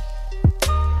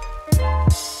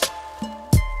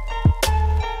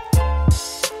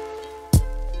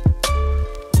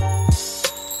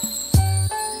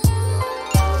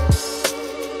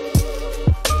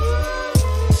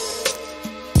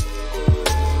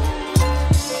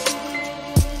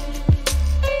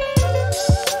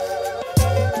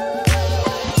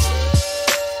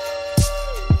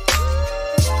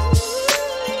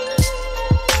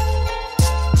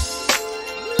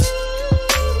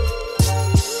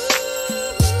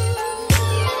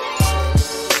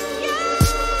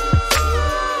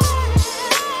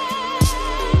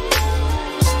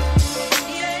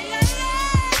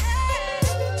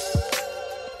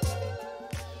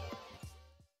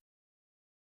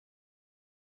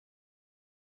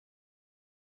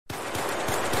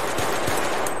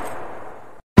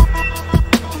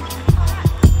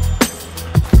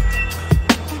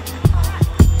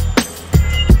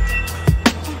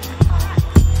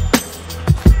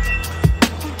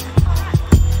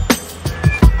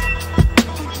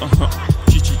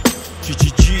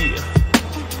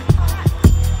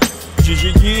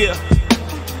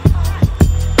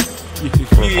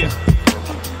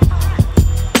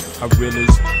 I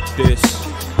realize this.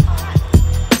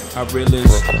 I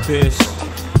realize this.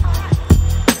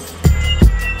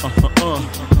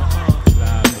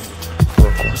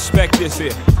 Respect this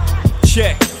here.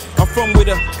 Check. I'm from where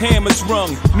the hammer's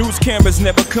rung, news cameras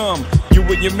never come. You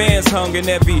and your man's hung in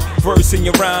every verse in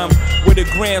your rhyme. Where the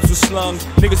grams were slung,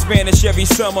 niggas vanish every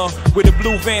summer. Where the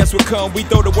blue vans would come, we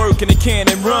throw the work in the can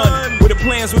and run. Where the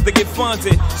plans was to get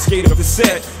funded, skate up the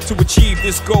set to achieve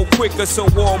this goal quicker, so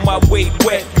all my weight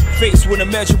wet. Faced with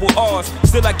immeasurable odds,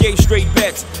 still I gave straight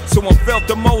bets. So I felt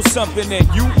the most something and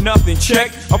you nothing.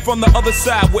 Check. I'm from the other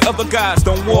side where other guys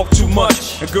don't walk too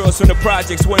much, and girls from the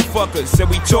projects weren't fuckers, said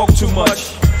we talk too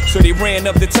much. So they ran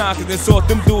up the time cause they sought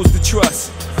them dudes to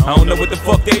trust. I don't know what the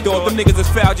fuck they thought, them niggas is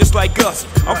foul just like us.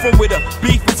 I'm from where the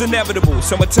beef is inevitable,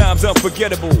 summertime's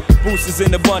unforgettable. Boosters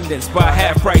in abundance, buy a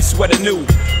half price sweater new.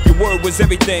 Your word was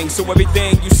everything, so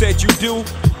everything you said you do,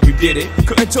 you did it.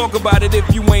 Couldn't talk about it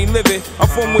if you ain't living. I'm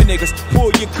from where niggas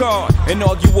pull your card and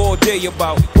argue all day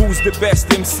about who's the best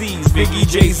MCs, Biggie,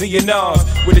 Jay-Z and Nas.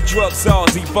 Where the drug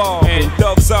czars evolve and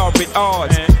thugs are at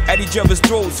odds, at each other's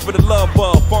throats for the love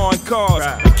of foreign cars.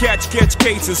 And catch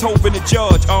cases, hoping the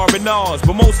judge R&Rs,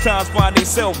 but most times find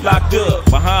themselves locked up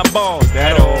behind bars.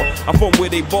 That all. I'm from where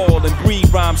they ball and breed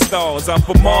rhyme stars. I'm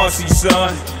from Marcy,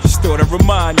 son. Just thought I'd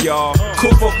remind y'all.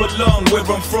 Cough up a lung where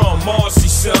I'm from, Marcy,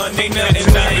 son. Ain't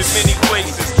nothing nice in many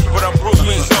places, but I'm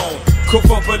Brooklyn's own.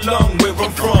 Cough up a lung where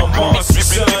I'm from, Marcy,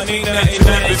 son. Ain't nothing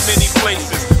nice in many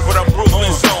places, but I'm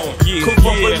Brooklyn's own. Cough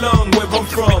up a lung where I'm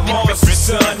from, Marcy,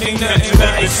 son. Ain't nothing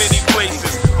nice in many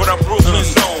places, but I'm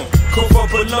Brooklyn's own. Cough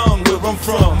up a lung where I'm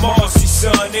from, Marcy,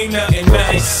 son. Ain't nothing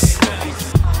nice.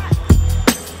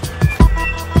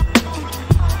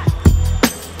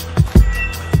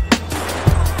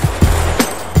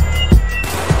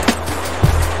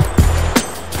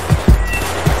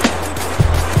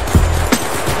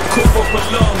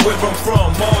 I'm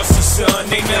from, Marcy, son.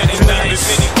 Ain't nothing nice.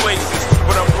 Many places,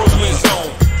 but I'm Brooklyn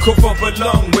zone. Cough up a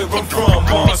lung where I'm from,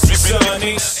 Marcy, son.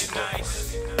 Ain't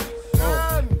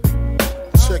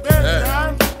check it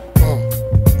out.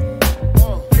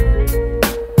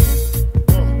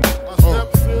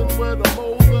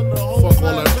 Fuck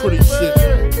all that pretty shit.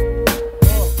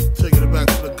 Taking it back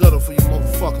to the gutter for you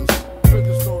motherfuckers.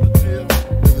 Niggas know the deal.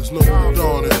 Niggas know what the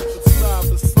dawn is.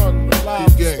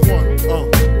 Keep game.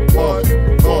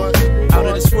 Out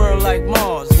of this world like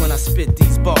Mars when I spit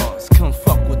these bars. Come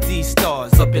fuck with these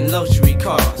stars up in luxury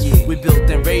cars. We built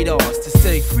in radars to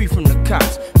stay free from the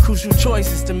cops. Crucial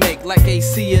choices to make like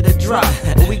AC or the drop.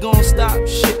 Are we gon' stop?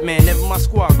 Shit, man, never my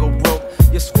squad go broke.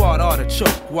 Your squad ought to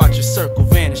choke. Watch your circle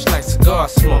vanish like cigar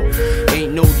smoke.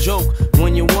 Ain't no joke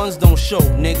when your ones don't show.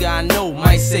 Nigga, I know,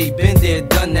 might say been there,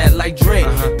 done that like Dre.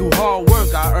 Through hard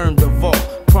work, I earned the vault.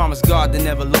 Promise God to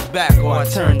never look back or I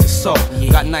turn to salt.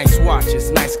 Got nice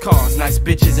watches, nice cars, nice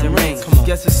bitches and rings.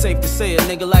 Guess it's safe to say a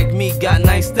nigga like me got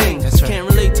nice things. Can't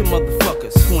relate to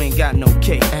motherfuckers who ain't got no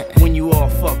cake. When you all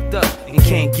fucked up and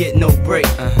can't get no break.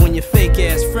 When your fake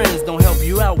ass friends don't help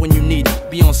you out when you need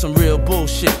it. Be on some real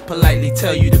bullshit, politely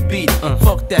tell you to beat it.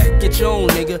 Fuck that, get your own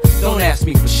nigga, don't ask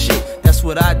me for shit. That's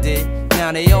what I did.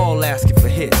 Now they all asking for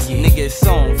hits. Nigga, it's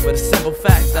on for the simple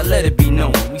fact I let it be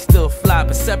known. We still fly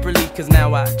but separately, cause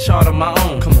now I chart on my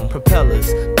own. Come on,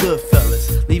 propellers, good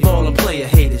fellas, leave all them player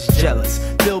haters jealous.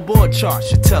 Billboard charts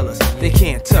should tell us they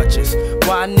can't touch us.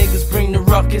 Why niggas bring the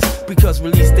ruckus? Because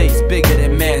release dates bigger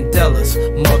than Mandela's,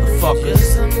 motherfuckers.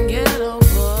 Just some ghetto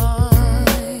boy,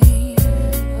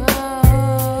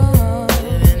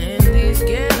 living in these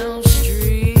ghetto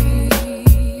streets,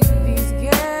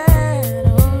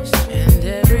 and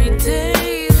every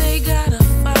day they gotta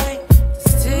fight to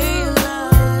stay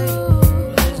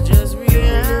alive, but it's just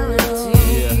reality.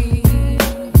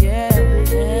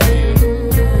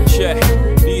 check.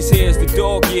 These here's the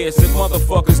dog years that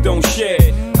motherfuckers don't share.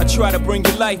 I try to bring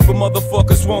you life, but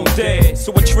motherfuckers won't dare.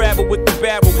 So I travel with the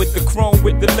barrel, with the chrome,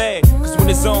 with the lead. Cause when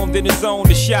it's on, then it's on,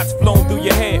 the shots flown through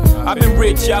your head. I've been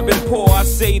rich, I've been poor, I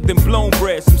saved and blown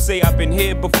bread. Some say I've been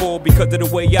here before because of the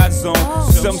way I zone.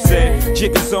 Some said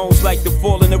jigger zones like the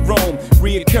falling of Rome,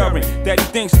 reoccurring. That he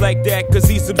thinks like that cause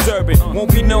he's observant.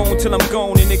 Won't be known till I'm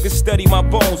gone and niggas study my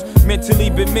bones.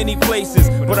 Mentally been many places,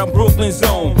 but I'm Brooklyn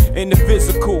zone. In the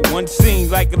physical,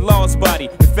 unseen like a lost body.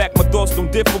 In fact, my thoughts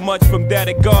don't differ much from that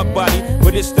of God body.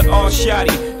 But it's the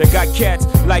all-shotty that got cats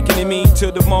likening me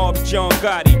to the mob's John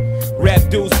Gotti. Rap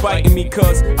dudes fighting me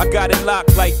cause I got it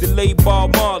locked like the late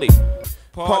Bob Marley.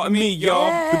 Pardon me,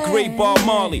 y'all, the great Bob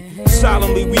Marley.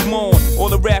 Solemnly we mourn all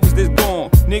the rappers that's gone.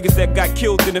 Niggas that got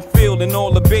killed in the field and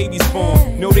all the babies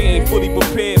born. No, they ain't fully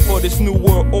prepared for this new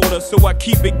world order. So I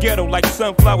keep it ghetto like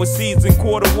sunflower seeds and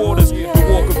quarter waters. To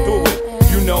walk them through it,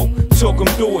 you know, talk them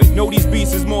through it. Know these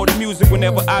beats is more than music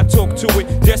whenever I talk to it.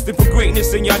 Destined for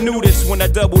greatness and y'all knew this when I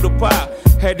doubled the pie.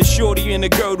 Had the shorty and the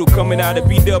girdle coming out of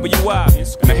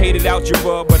BWI. And I hated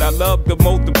algebra, but I love to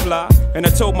multiply. And I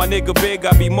told my nigga Big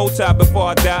I'd be multi before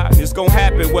I die. It's gon'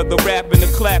 happen whether rapping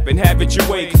or clapping. Have it your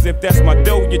way, cause if that's my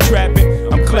dough you're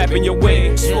trapping, I'm clapping your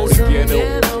way. Slow the ghetto.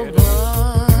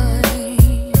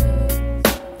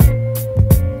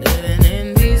 Living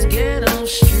in these ghetto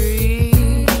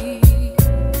streets,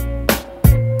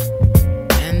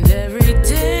 and every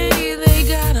day they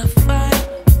gotta fight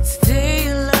to stay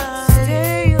alive.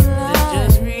 It's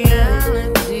just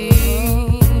reality.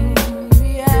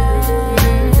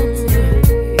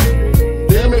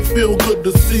 Damn, it feel good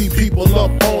to see people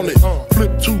up on it.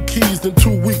 Flip 2 keys in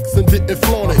 2 weeks and didn't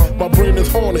flaunt it. My brain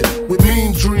is haunted with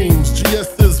mean dreams.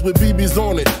 GS's with BBs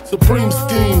on it. Supreme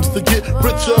schemes to get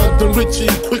richer than Richie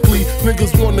quickly.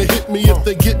 Niggas wanna hit me if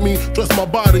they get me. Dress my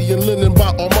body in linen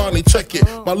by Armani. Check it.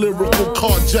 My lyrical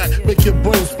carjack make your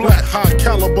brains flat. High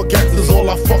caliber gas is all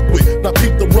I fuck with. Now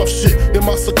peep the rough shit in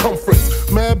my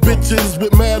circumference. Mad bitches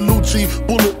with mad Lucci.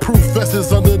 Bulletproof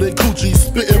vests under their coochie.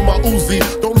 Spitting my Uzi.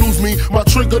 Don't lose me. My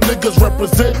trigger niggas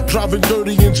represent. Driving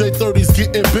dirty in J30s,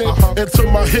 getting bent. Enter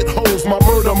my hit holes, my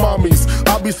murder mommies.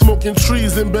 I be smoking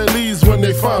trees in Belize when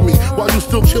they find me. While you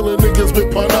still killing niggas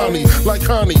with Panani. Like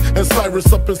Connie and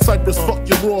Cyrus up in Cyprus. Fuck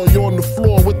your raw, you on the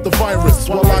floor with the virus.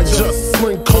 While I just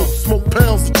sling coke, smoke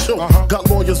pounds of choke. Got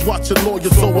lawyers watching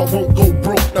lawyers so I won't go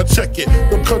broke. Now check it.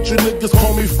 Them country niggas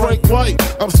call me Frank White.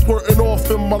 I'm squirting off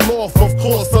in my loft, of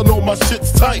course I know my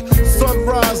shit's tight.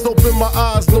 Sunrise, open my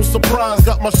eyes, no surprise.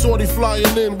 Got my shorty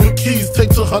flying in with keys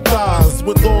taped to her thighs.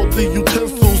 With all the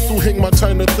utensils to hang my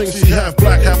China thing. She half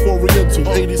black, half oriental.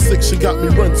 86, she got me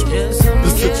rental. This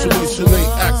situation ain't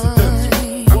accidental.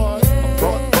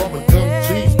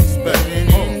 Living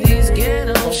in these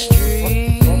ghetto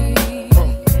streets,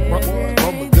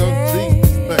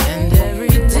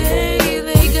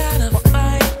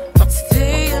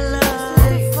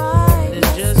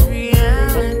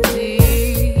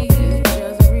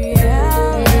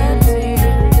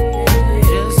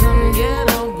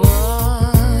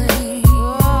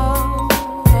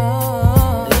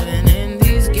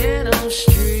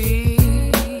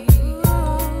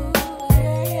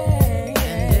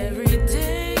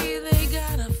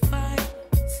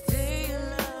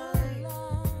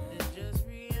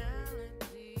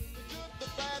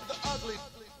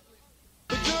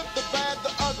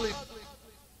 ugly.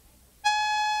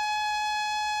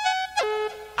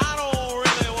 I don't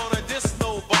really wanna diss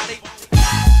nobody.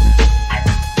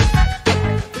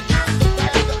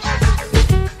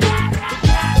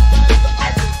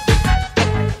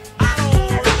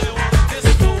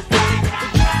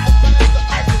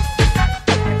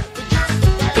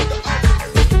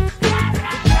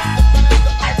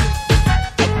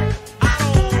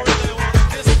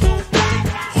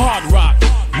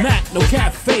 No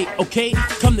cafe, okay?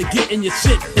 Come to get in your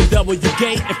shit and double your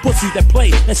gate and pussies that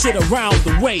play that shit around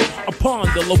the way. Upon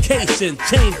the location,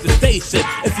 change the station.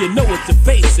 If you know what you're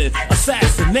facing,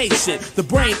 assassination. The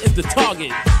brain is the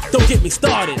target. Don't get me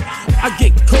started. I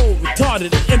get cold,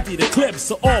 retarded, and empty the clip,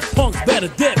 so all punks better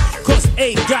dip. Cause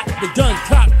A got the gun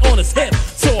cocked on his hip.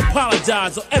 So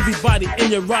apologize or everybody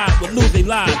in your ride will lose their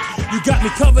lives. You got me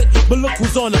covered, but look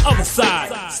who's on the other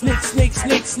side. Sneak, sneak,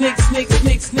 sneak, sneak, sneak,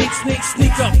 sneak, sneak, sneak,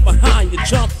 sneak up behind you,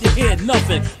 chump, you hear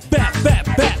nothing. Bap, bap,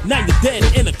 bap, now you're dead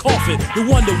in a coffin. You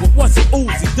wonder what was it,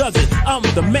 Uzi does it. I'm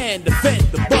the man, the fed,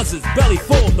 the buzzers, belly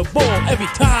full, the ball. Every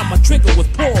time my trigger was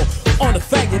pulled on a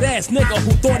faggot ass nigga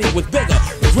who thought he was bigger,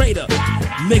 greater.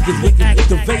 Niggas with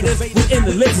activators, we in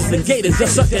the lizards and gators,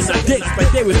 just sucking our dicks.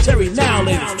 But they with Terry now,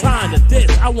 ladies, trying to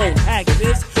diss. I won't hack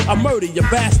this. I murder your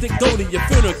bastard, go to your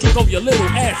funeral, kick over your little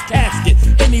ass casket.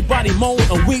 Anybody moan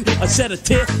or weep or shed a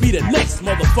tear, be the next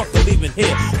motherfucker leaving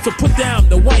here. So put down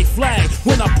the white flag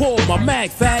when I pull my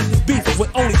mag fag. This beef would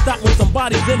only stop when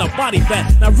somebody's in a body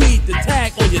bag. Now read the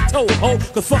tag on your toe, ho,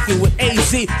 cause fucking with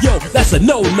Azie, yo, that's a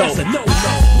no-no. That's a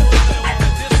no-no.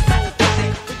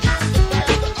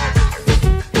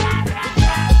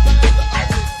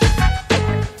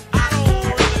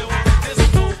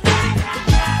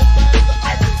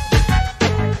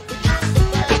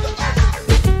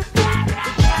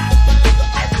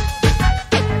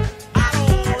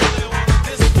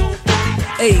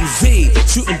 Azie,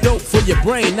 shooting dope for your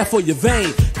brain, not for your vein.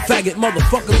 Faggot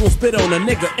motherfuckers won't spit on a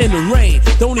nigga in the rain.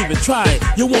 Don't even try it,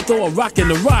 you won't throw a rock in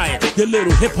the riot. Your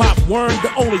little hip-hop worm,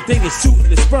 the only thing is shooting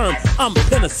the sperm. I'm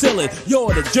penicillin,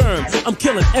 you're the germ. I'm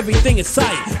killing everything in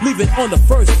sight, leaving on the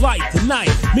first flight tonight.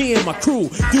 Me and my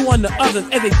crew, do on the others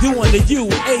and they do on the you.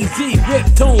 Azie,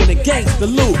 Rip, Tone, and Gangsta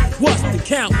Lou. What's the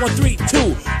count? 1, 3, 2.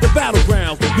 The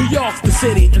battlegrounds, New York's the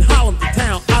city and Harlem the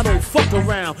town. I don't fuck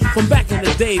around, from back in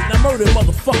the days. Now murder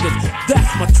motherfuckers,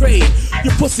 that's my trade.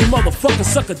 You pussy motherfuckers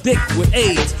suck a dick with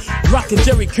AIDS. Rockin'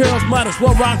 Jerry curls, might as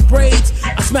well rock braids.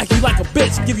 I smack you like a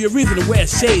bitch, give you a reason to wear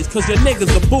shades. Cause your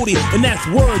niggas a booty, and that's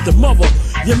word to mother.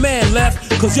 Your man left,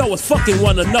 cause y'all was fucking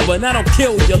one another. And I don't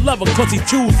kill your lover, cause he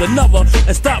choose another.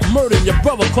 And stop murdering your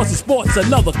brother, cause he sports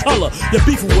another color. You're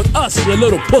beefing with us, you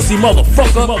little pussy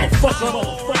motherfucker.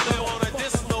 Motherfucker.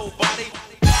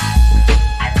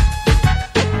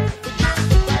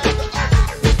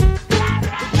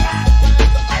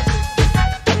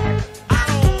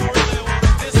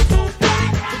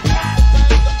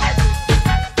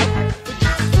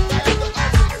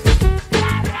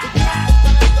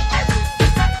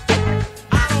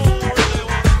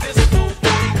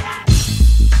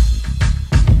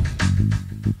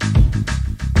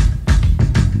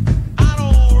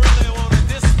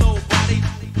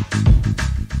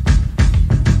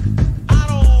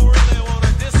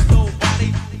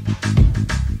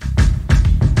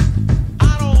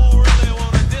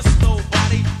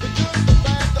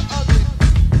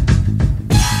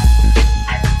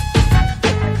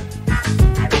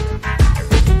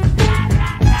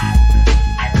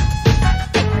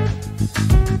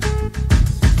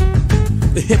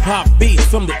 Hip-hop beats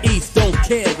from the east don't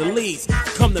care the least.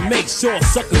 Come to make sure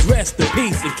suckers rest in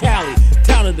peace. In Cali,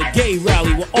 town of the gay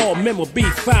rally, where all men will be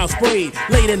found sprayed,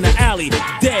 laid in the alley,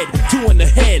 dead, 2 in the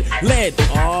head, lead.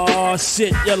 Oh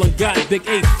shit, yelling got Big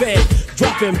 8 fed.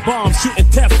 Dropping bombs, shooting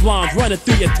Teflons, running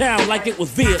through your town like it was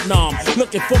Vietnam.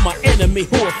 Looking for my enemy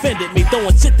who offended me,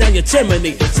 throwing shit down your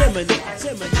chimney.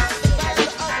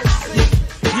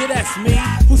 Yeah, that's me.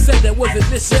 Who said that? Was it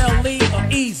Michelle Lee or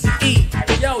Easy E?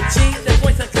 Yo, G, that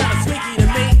voice that kinda squeaky to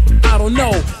me. I don't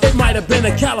know, it might have been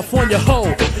a California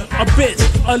hoe, a bitch,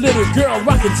 a little girl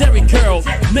rocking Jerry curls.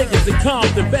 Niggas in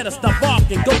Compton better stop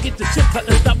barking. Go get the shit cut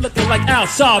and stop looking like Al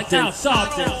Sharpton.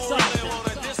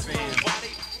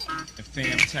 The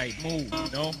fam type move, you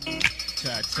know?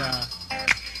 Ta-ta,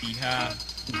 be high,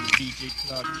 DJ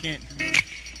Clark Kent.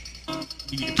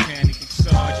 Be the panic and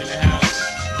Sarge in the house.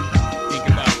 Think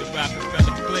about the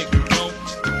Rockefeller clique, you know?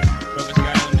 Brothers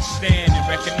gotta understand and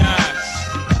recognize.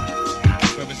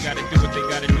 Brothers gotta do what they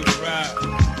gotta do to ride.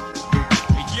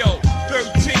 Hey, yo,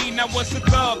 13, I was a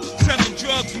thug, selling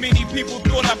drugs. thugs. Many people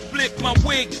thought I flipped my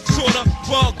wig, sorta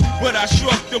bug, but I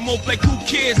shrugged them off like who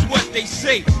cares what they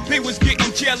say. They was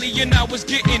getting jelly and I was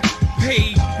getting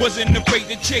paid. Wasn't afraid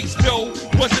to chase though,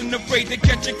 wasn't afraid to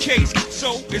catch a case.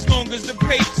 So as long as the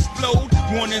pace flowed,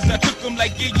 warnings I took them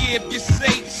like yeah if you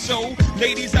say so.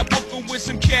 Ladies I booked them with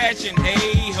some cash and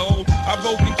hey ho. I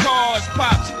rode in cars,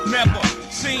 pops never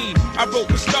seen. I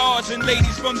wrote with stars and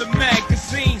ladies from the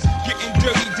magazines, getting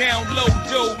dirty down low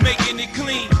dough, making it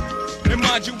clean. And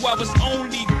mind you, I was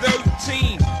only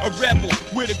 13, a rebel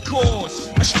with a cause,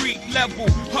 a street level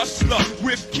hustler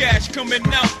with cash coming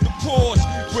out the pores,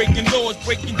 breaking laws,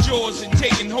 breaking jaws, and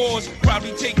taking whores,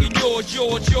 probably taking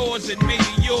yours, and maybe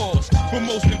yours. But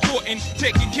most important,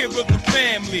 taking care of the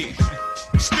family.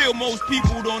 Still, most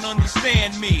people don't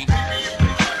understand me.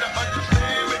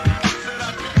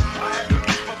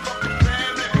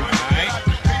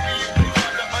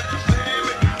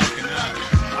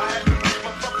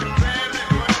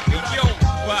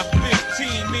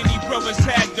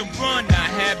 Had to run, I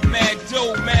had mad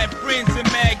dough, mad friends and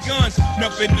mad guns.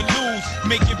 Nothing to lose,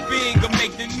 make it big or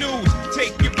make the news.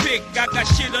 Take your pick, I got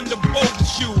shit under both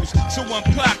shoes. So I'm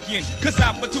clocking, cause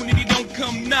opportunity don't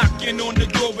come knocking on the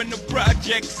door in the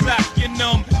project, socking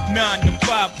them 9 to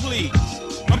 5 please.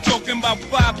 I'm talking about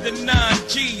 5 to 9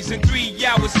 G's in 3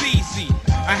 hours easy.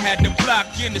 I had to block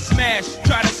in the smash,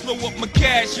 try to slow up my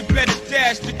cash. You better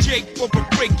dash the Jake for a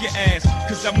break your ass,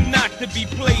 cause I'm not to be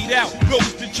played out.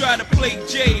 Goes to try to play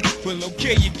Jay, well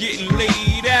okay, you're getting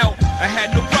laid out. I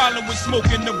had no problem with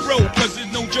smoking the bro, cause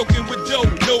there's no joking with dough.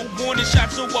 No warning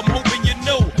shots, so I'm hoping you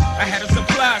know. I had a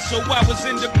supply, so I was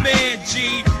in demand,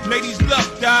 G. Ladies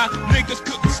loved I, niggas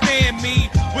couldn't stand me,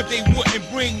 but they wouldn't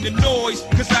bring the noise,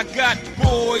 cause I got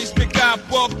boys that got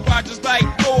buck Rogers like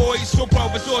boys. So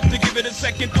brothers ought to give it a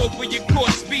second thought for your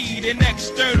course speed and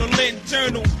external,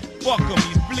 internal. Fuck him,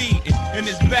 he's bleeding, and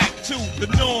it's back to the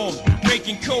norm.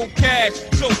 Making cold cash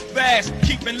so fast,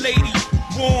 keeping ladies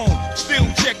warm. Still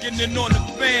checking in on the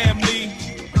family.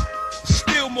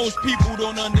 Still most people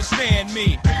don't understand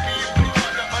me.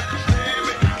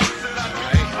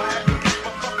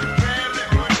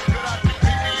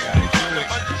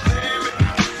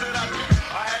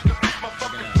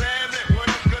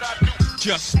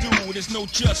 Just do, there's no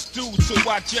just do, so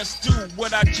I just do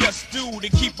what I just do to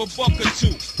keep a buck or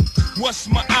two. What's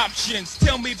my options?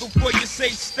 Tell me before you say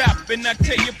stop, and I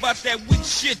tell you about that weak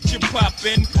shit you're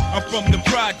popping. I'm from the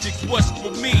projects, what's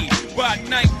for me? By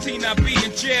 19 I'll be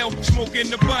in jail, smoking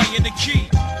the buying the key.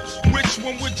 Which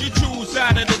one would you choose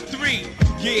out of the 3?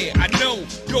 Yeah, I know,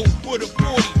 go for the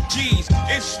 40 G's.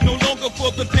 It's no longer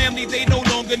for the family they no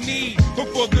longer need, but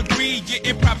for the greed,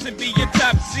 getting props and being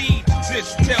top seed.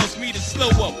 Sis tells me to slow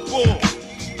up, bull.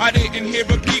 I didn't hear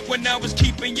a beat when I was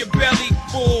keeping your belly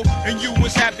full, and you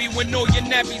was happy when all your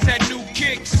nappies had new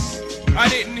kicks. I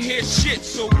didn't hear shit,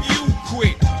 so you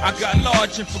quit. I got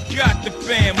large and forgot the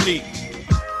family,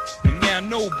 and now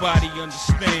nobody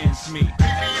understands me.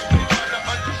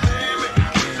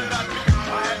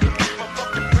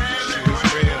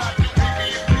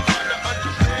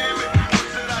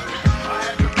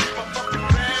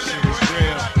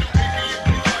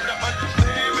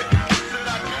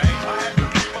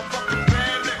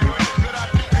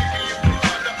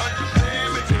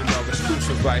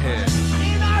 Right here.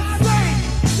 And I say,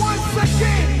 once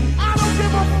again, I don't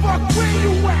give a fuck where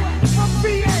you at. From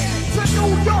VA to New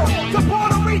York to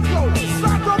Puerto Rico,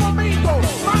 Santo Domingo,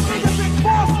 my niggas in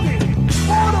Boston,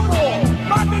 Baltimore,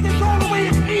 my niggas all the way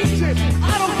in Egypt. I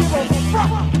don't give a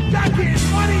fuck. Y'all getting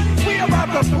money? We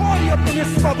about to party up in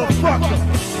this motherfucker.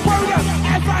 Word up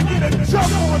as I get a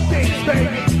jump on things,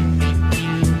 baby.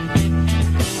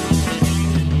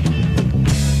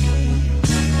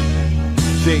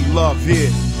 J-Love here.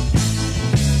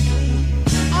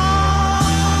 A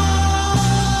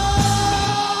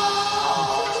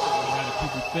lot of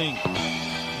people think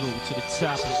road to the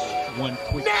top is one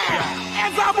quick shot.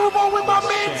 As I move on with my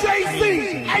man Jay-Z,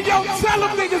 and yo, tell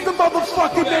them niggas the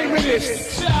motherfucking name of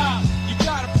this. You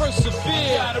gotta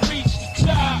persevere, gotta reach the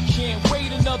top. Can't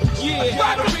wait another year.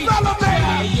 Gotta reach the top.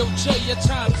 Hey, yo, Jay, your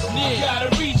time is near. Gotta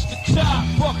reach the top.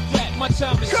 Fuck that, my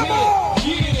time is here.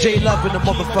 Yeah. J-Love in the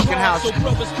motherfucking house. So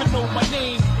brothers could know my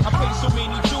name. I pay so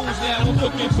many dues now, I'm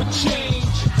looking for change.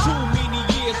 Too many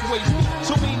years wasted,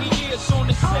 too many years on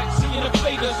the sexy and the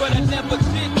flavor, but I never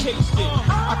did taste it.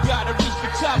 I gotta reach the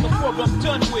top before I'm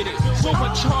done with it. So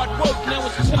much hard work, now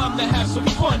it's time to have some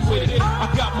fun with it. I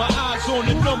got my eyes on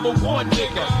the #1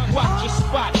 nigga. Watch your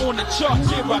spot on the charts,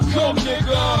 here I come,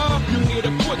 nigga. You hear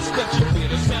the footsteps, you hear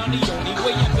the sound. The only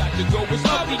way I got to go is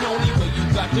up. The only way you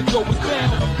got to go is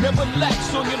down. Never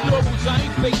lax on your laurels, I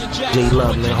ain't faking jack.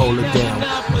 J-Love, man, hold it down.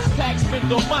 9 plus tax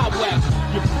spent on my wax.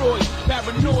 You destroyed.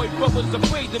 Paranoid brothers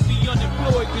afraid to be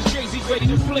unemployed, cause Jay-Z's ready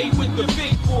to play with the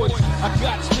big boys. I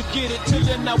got to get it till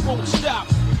then I won't stop.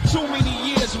 Too many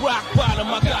years rock bottom,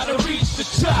 I gotta reach the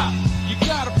top. You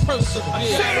gotta persevere.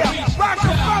 Yeah,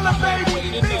 Rockefeller,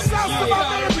 baby. Big shouts to my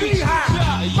man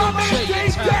B-High. My man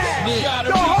James Dad.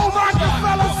 The whole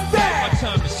Rockefeller stack.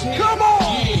 Come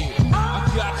on.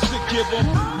 Give them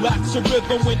lots of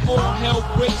rhythm when all hell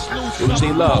breaks loose.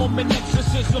 I'm an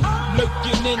exorcism,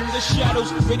 lurking in the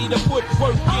shadows, ready to put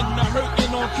work in. The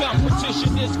hurting on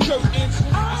competition is curtains.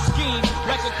 The scheme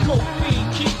like a coke fiend,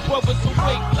 keep brothers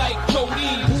awake like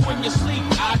codeine. Cause when you sleep,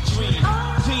 I dream.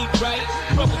 Deep, right?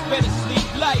 Brothers better sleep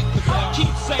light, cause I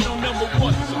keep sight on number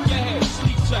one. So yeah,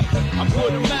 sleep tight. I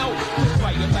put them out,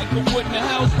 fire like a wood in the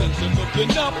house. Things are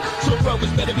looking up, so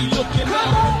brothers better be looking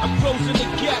out. I'm closing the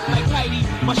gap like Heidi.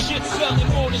 My shit selling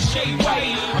more than Shea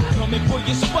Whitey. I'm coming for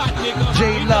your spot, nigga.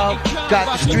 J-Love got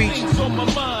the streets. On my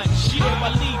mind. Shit, my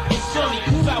leave is sunny,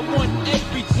 cause I won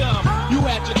every time. You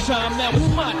had your time, now it's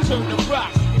my turn to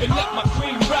rock. And let my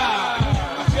cream ride.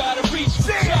 I gotta reach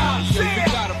the top. You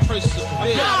gotta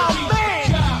persevere.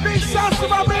 Big shouts to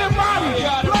my man Bobby.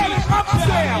 Planet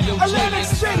Uptown, Atlantic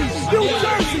City, New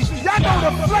Jersey. Y'all know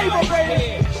the flavor,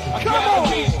 baby. Come on.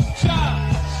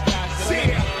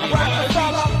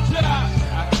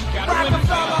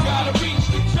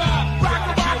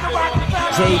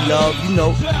 J-Love, you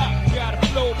know.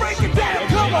 Break it down,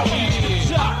 come on.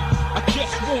 I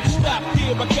just won't stop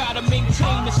here. I gotta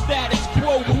maintain the status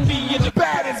quo with me in the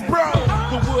baddest, bro.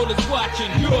 The world is watching,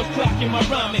 yours clocking my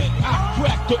rhyming. I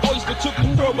cracked the oyster, took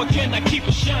the throw, but can I keep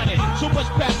it shining? So much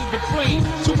passes the flame,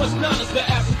 too much knowledge to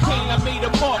ascertain. I made a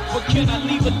mark, but can I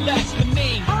leave a lasting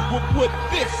name? We'll put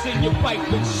this in your pipe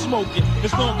and smoke it.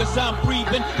 As long as I'm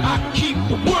breathing, I keep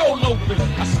the world open.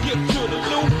 I skip to the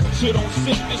loop, so don't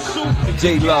sip this soup.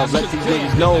 J-Love, let these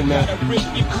niggas know, man.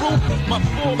 My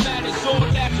format is all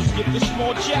that, so skip this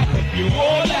small chat. You're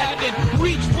all at it.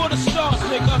 Reach for the stars,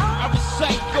 nigga. I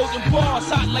recite golden bars,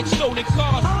 hot like stolen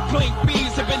cars. Claim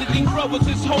bees, if anything brothers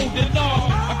is holding off.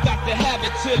 I got to have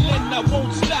it till then I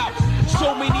won't stop.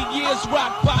 So many years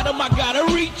rock bottom, I gotta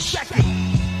reach.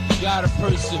 Gotta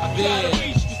persevere. I gotta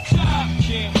reach the top.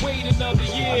 Can't wait another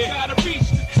year. I gotta reach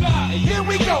the top. Here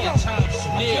we go. I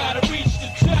gotta reach the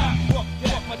top.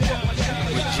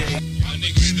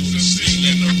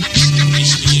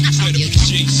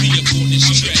 Jay-Z up on this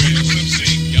track.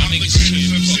 Y'all niggas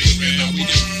can't fuck around how we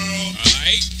do.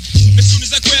 Alright? As soon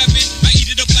as I grab it, I eat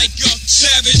it up like a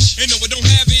savage. And no, I don't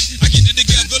have it, I get it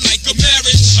together like a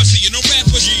marriage. I see you no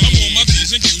rappers, I'm on my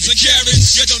P's and Q's and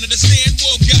carrots. You don't understand?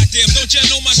 Well, goddamn, don't you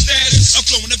know my status? I'm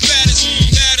flowing the fattest,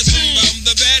 I'm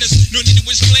the baddest. No need to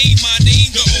explain my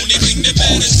name, the only thing that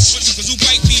matters. For suckers who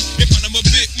bite me, they find I'm a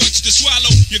bit much to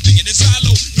swallow. You're thinking it's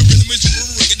hollow, the rhythm is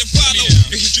rugged to follow.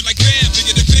 It hit you like bam,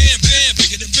 bigger than bam, bam,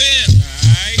 bigger than bam.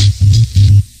 Alright?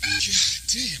 God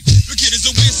damn, the kid is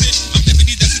a wizard. I'm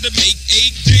definitely destined to make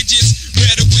 8 digits.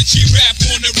 Rather witchy rap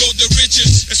on the road to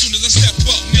riches. As soon as I step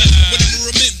up, whatever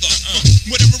I'm in the,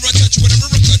 whatever I touch, whatever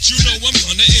I cut, you know I'm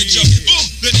gonna inch up.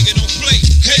 That nigga don't play.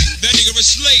 Hey, that nigga a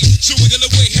slave. So wiggle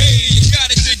away. Hey, you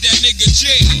gotta dig that nigga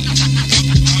J.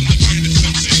 I'm the greatest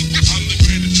MC. I'm the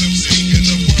greatest MC in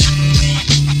the world.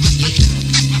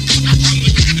 I'm the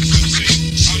greatest MC.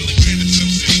 I'm the greatest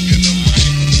MC in the world.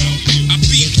 I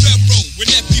be Pharaoh, when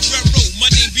that be Pharaoh, my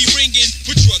name be ringing,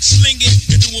 for drugs slinging,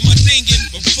 and doing my thingin',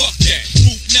 but fuck that,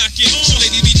 boot knocking, so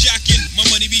lady be jocking, my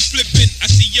money be flipping, I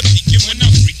see you peeking when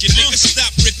I'm freaking, nigga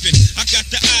stop ripping, I got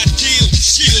the ideal,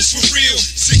 skills for real,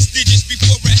 6 digits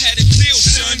before I had a deal,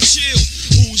 son chill,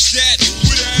 who's that,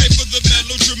 would I pay for the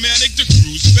melodramatic, the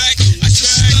cruise back, I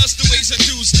just the ways I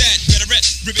do's that, better at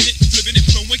ripping it, flipping it,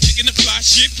 flowing, kicking the fly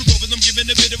shit, for both of them giving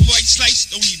a bit of white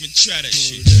slice, don't even try that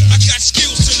shit, I got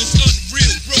skills till it's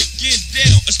unreal, broken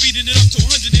down, I'm speeding it up to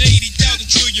 180,000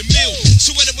 trillion mil,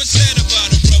 so whatever said about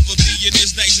a brother being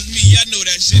as nice as me, I know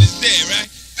that shit is there, right?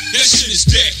 That shit is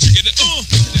there, check it out,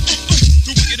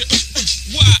 the wicked,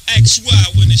 why ask why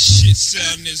when the shit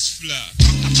sound this fly?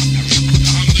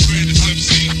 I'm the greatest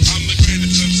MC, I'm the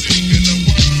greatest MC in the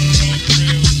world.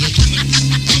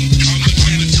 I'm the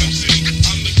greatest MC,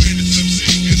 I'm the greatest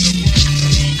MC in the world.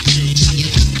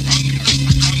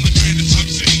 I'm the greatest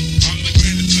MC, I'm the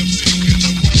greatest MC in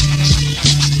the world.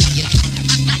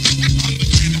 I'm the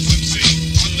greatest MC,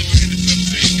 I'm the greatest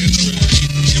MC in the world.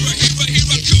 Here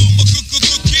I come, a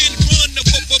cookin', run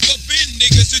up in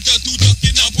niggas, it's a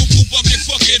duckin', I'm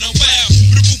fucking around.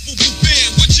 Bam,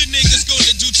 what you niggas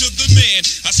gonna do to the man?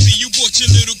 I see you bought your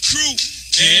little crew,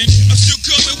 and I'm still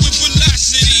coming with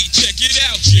velocity. Check it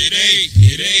out, it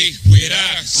ain't with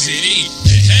our city.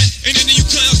 Ain't none of you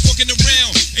clowns fucking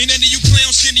around. Ain't none of you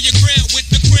clowns standing your ground with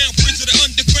the crown.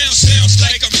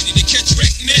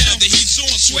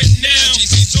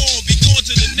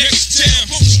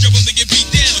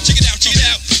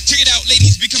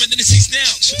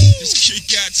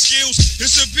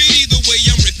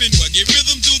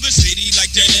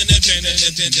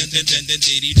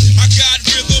 I got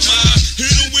rhythm, I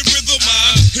hit 'em with rhythm,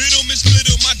 I hit 'em and split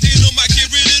 'em, I did 'em, I get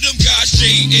rid of them. Gosh,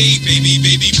 J.A. baby,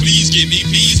 baby, please give me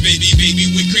peace, baby, baby,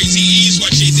 with crazy ease.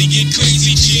 While chasing get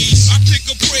crazy cheese. I pick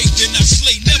a break, then I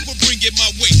slay, never bring it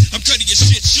my way. I'm cutting your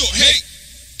shit short, hey.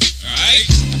 Alright?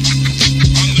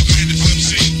 I'm the greatest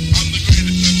MC. I'm the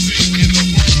greatest MC in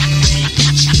the world.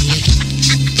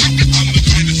 I'm the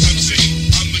greatest MC.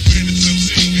 I'm the greatest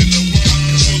MC in the world.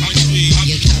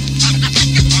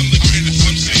 I'm the greatest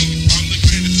MC. I'm the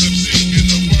greatest MC in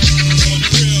the world. On the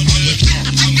real,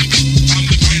 I'm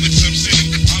the greatest MC.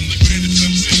 I'm the greatest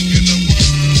MC in the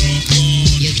world.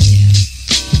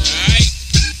 Alright?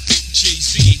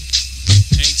 Jay-Z,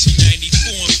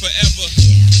 1994 and forever.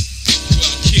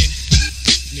 Well, kid,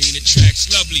 name the track's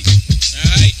lovely.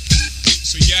 Alright?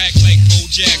 So you act like Bo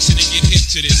Jackson and get hip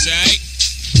to this, alright?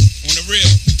 On the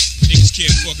real, niggas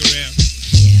can't fuck around.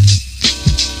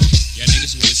 Y'all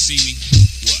niggas wanna see me?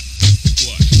 What?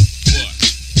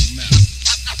 I'm out.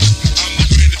 I'm the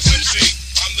greatest MC.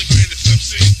 I'm the greatest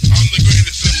MC. I'm the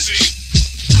greatest MC.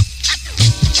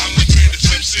 I'm the greatest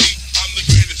MC. I'm the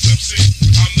greatest MC.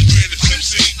 I'm the greatest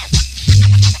MC.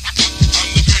 I'm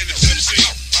the greatest MC.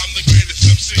 I'm the greatest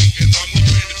MC. And I'm the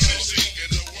greatest MC in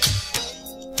the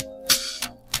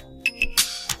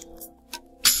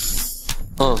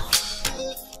world.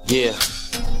 Yeah.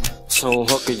 So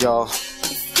hooker, y'all.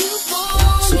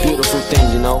 It's a beautiful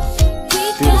thing, you know.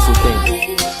 Beautiful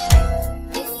thing.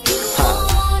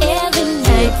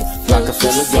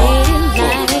 Rockefeller, y'all.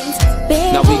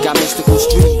 Now we got mystical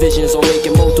street visions on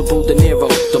making multiple De Niro.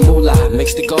 The moolah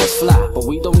makes the gods fly, but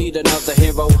we don't need another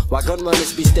hero. Why gun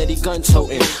runners be steady gun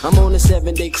toting? I'm on a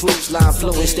 7-day cruise line,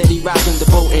 flowing steady, rocking the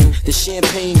boating. The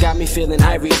champagne got me feeling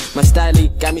irie. My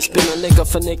styley got me spilling liquor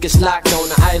for niggas locked on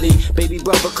the island. Baby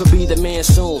brother could be the man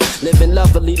soon. Living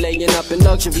lovely, laying up in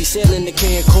luxury, sailing to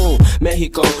Cancun,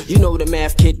 Mexico. You know the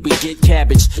math, kid, we get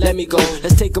cabbage. Let me go,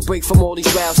 let's take a break from all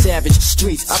these wild savage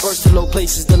streets. I burst to low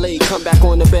places delayed, come back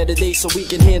on a better day so we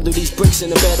can handle these bricks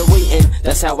in a better waiting.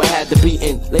 That's how I had to be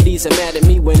in. Ladies are mad at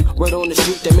me when word on the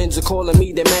street, the men's are calling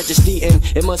me their majesty, and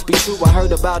it must be true, I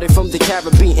heard about it from the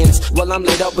Caribbeans. Well, I'm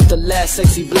laid up with the last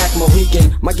sexy black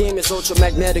Mohican. My game is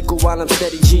ultra-magnetical while I'm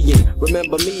steady G'ing.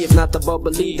 Remember me, if not the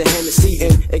bubbly, the Hennessy,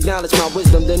 and acknowledge my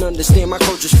wisdom, then understand my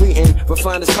culture's free and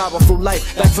refine this powerful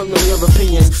life back from the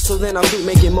Europeans. So then I'll keep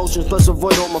making motions, plus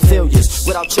avoid all my failures.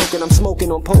 Without choking, I'm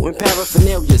smoking on potent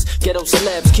paraphernalias. Ghetto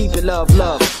celebs, keep it love,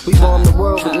 love. We bomb the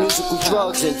world with musical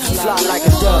drugs and fly like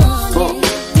a dove.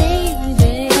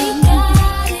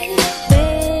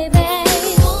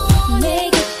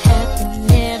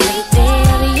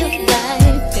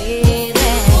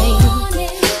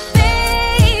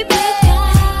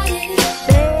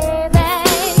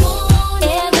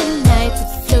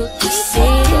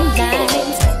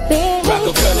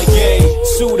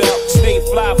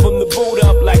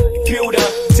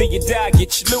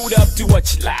 Get your loot up, do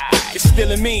what you like. It's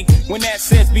still in me when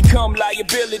assets become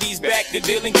liabilities. Back to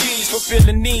dealing keys,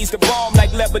 fulfilling needs. The bomb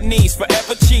like Lebanese,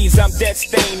 forever cheese. I'm death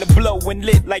stained, the blow and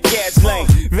lit like gas lane.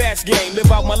 Vast game,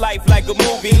 live out my life like a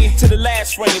movie. To the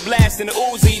last frame, blasting the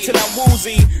Uzi till I'm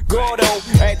woozy. Gordo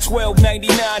at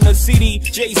 $12.99 a CD.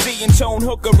 Jay-Z and Tone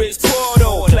Hooker is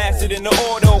Porto. Plastered in the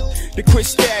auto. The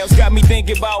crystals got me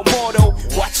thinking about Mordo.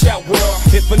 Watch out, world.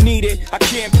 If I need it, I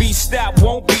can't be stopped,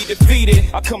 won't be defeated.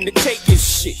 I come to take your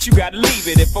shit, you gotta leave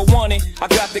it. If I want it, I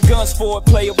got the guns for it.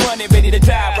 Play a run it, ready to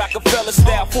die. Rockefeller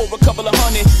style for a couple of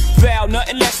hundred. Vow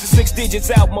nothing less than 6 digits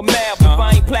out my mouth. If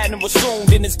I ain't platinum or soon,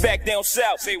 then it's back down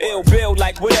south. Ill bill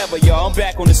like whatever, y'all. I'm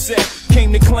back on the set.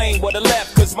 Came to claim what I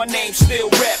left, cause my name's still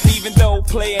rap. Even though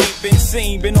play ain't been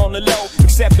seen, been on the low,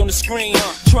 except on the screen.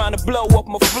 Trying to blow up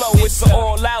my flow, it's an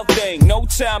all out thing. No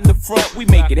time to front, we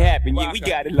make it happen. Yeah, we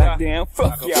got it locked down.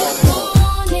 Fuck y'all.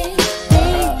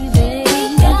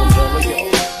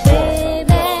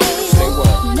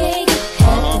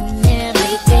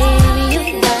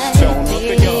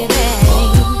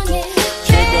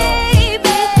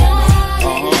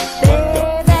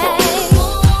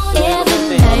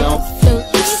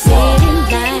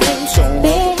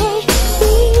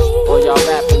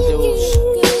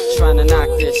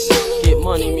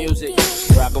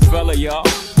 Y'all,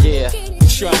 yeah,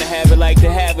 trying to have it like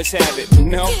the habits have it, you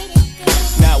know?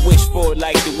 Not wish for it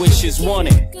like the wishes want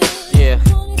it. Yeah,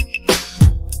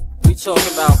 we talk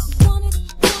about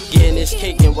getting this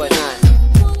cake and whatnot,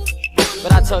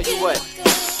 but I tell you what,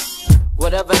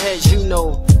 whatever heads you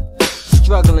know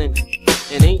struggling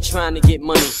and ain't trying to get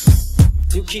money,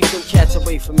 you keep them cats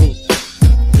away from me.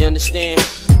 You understand?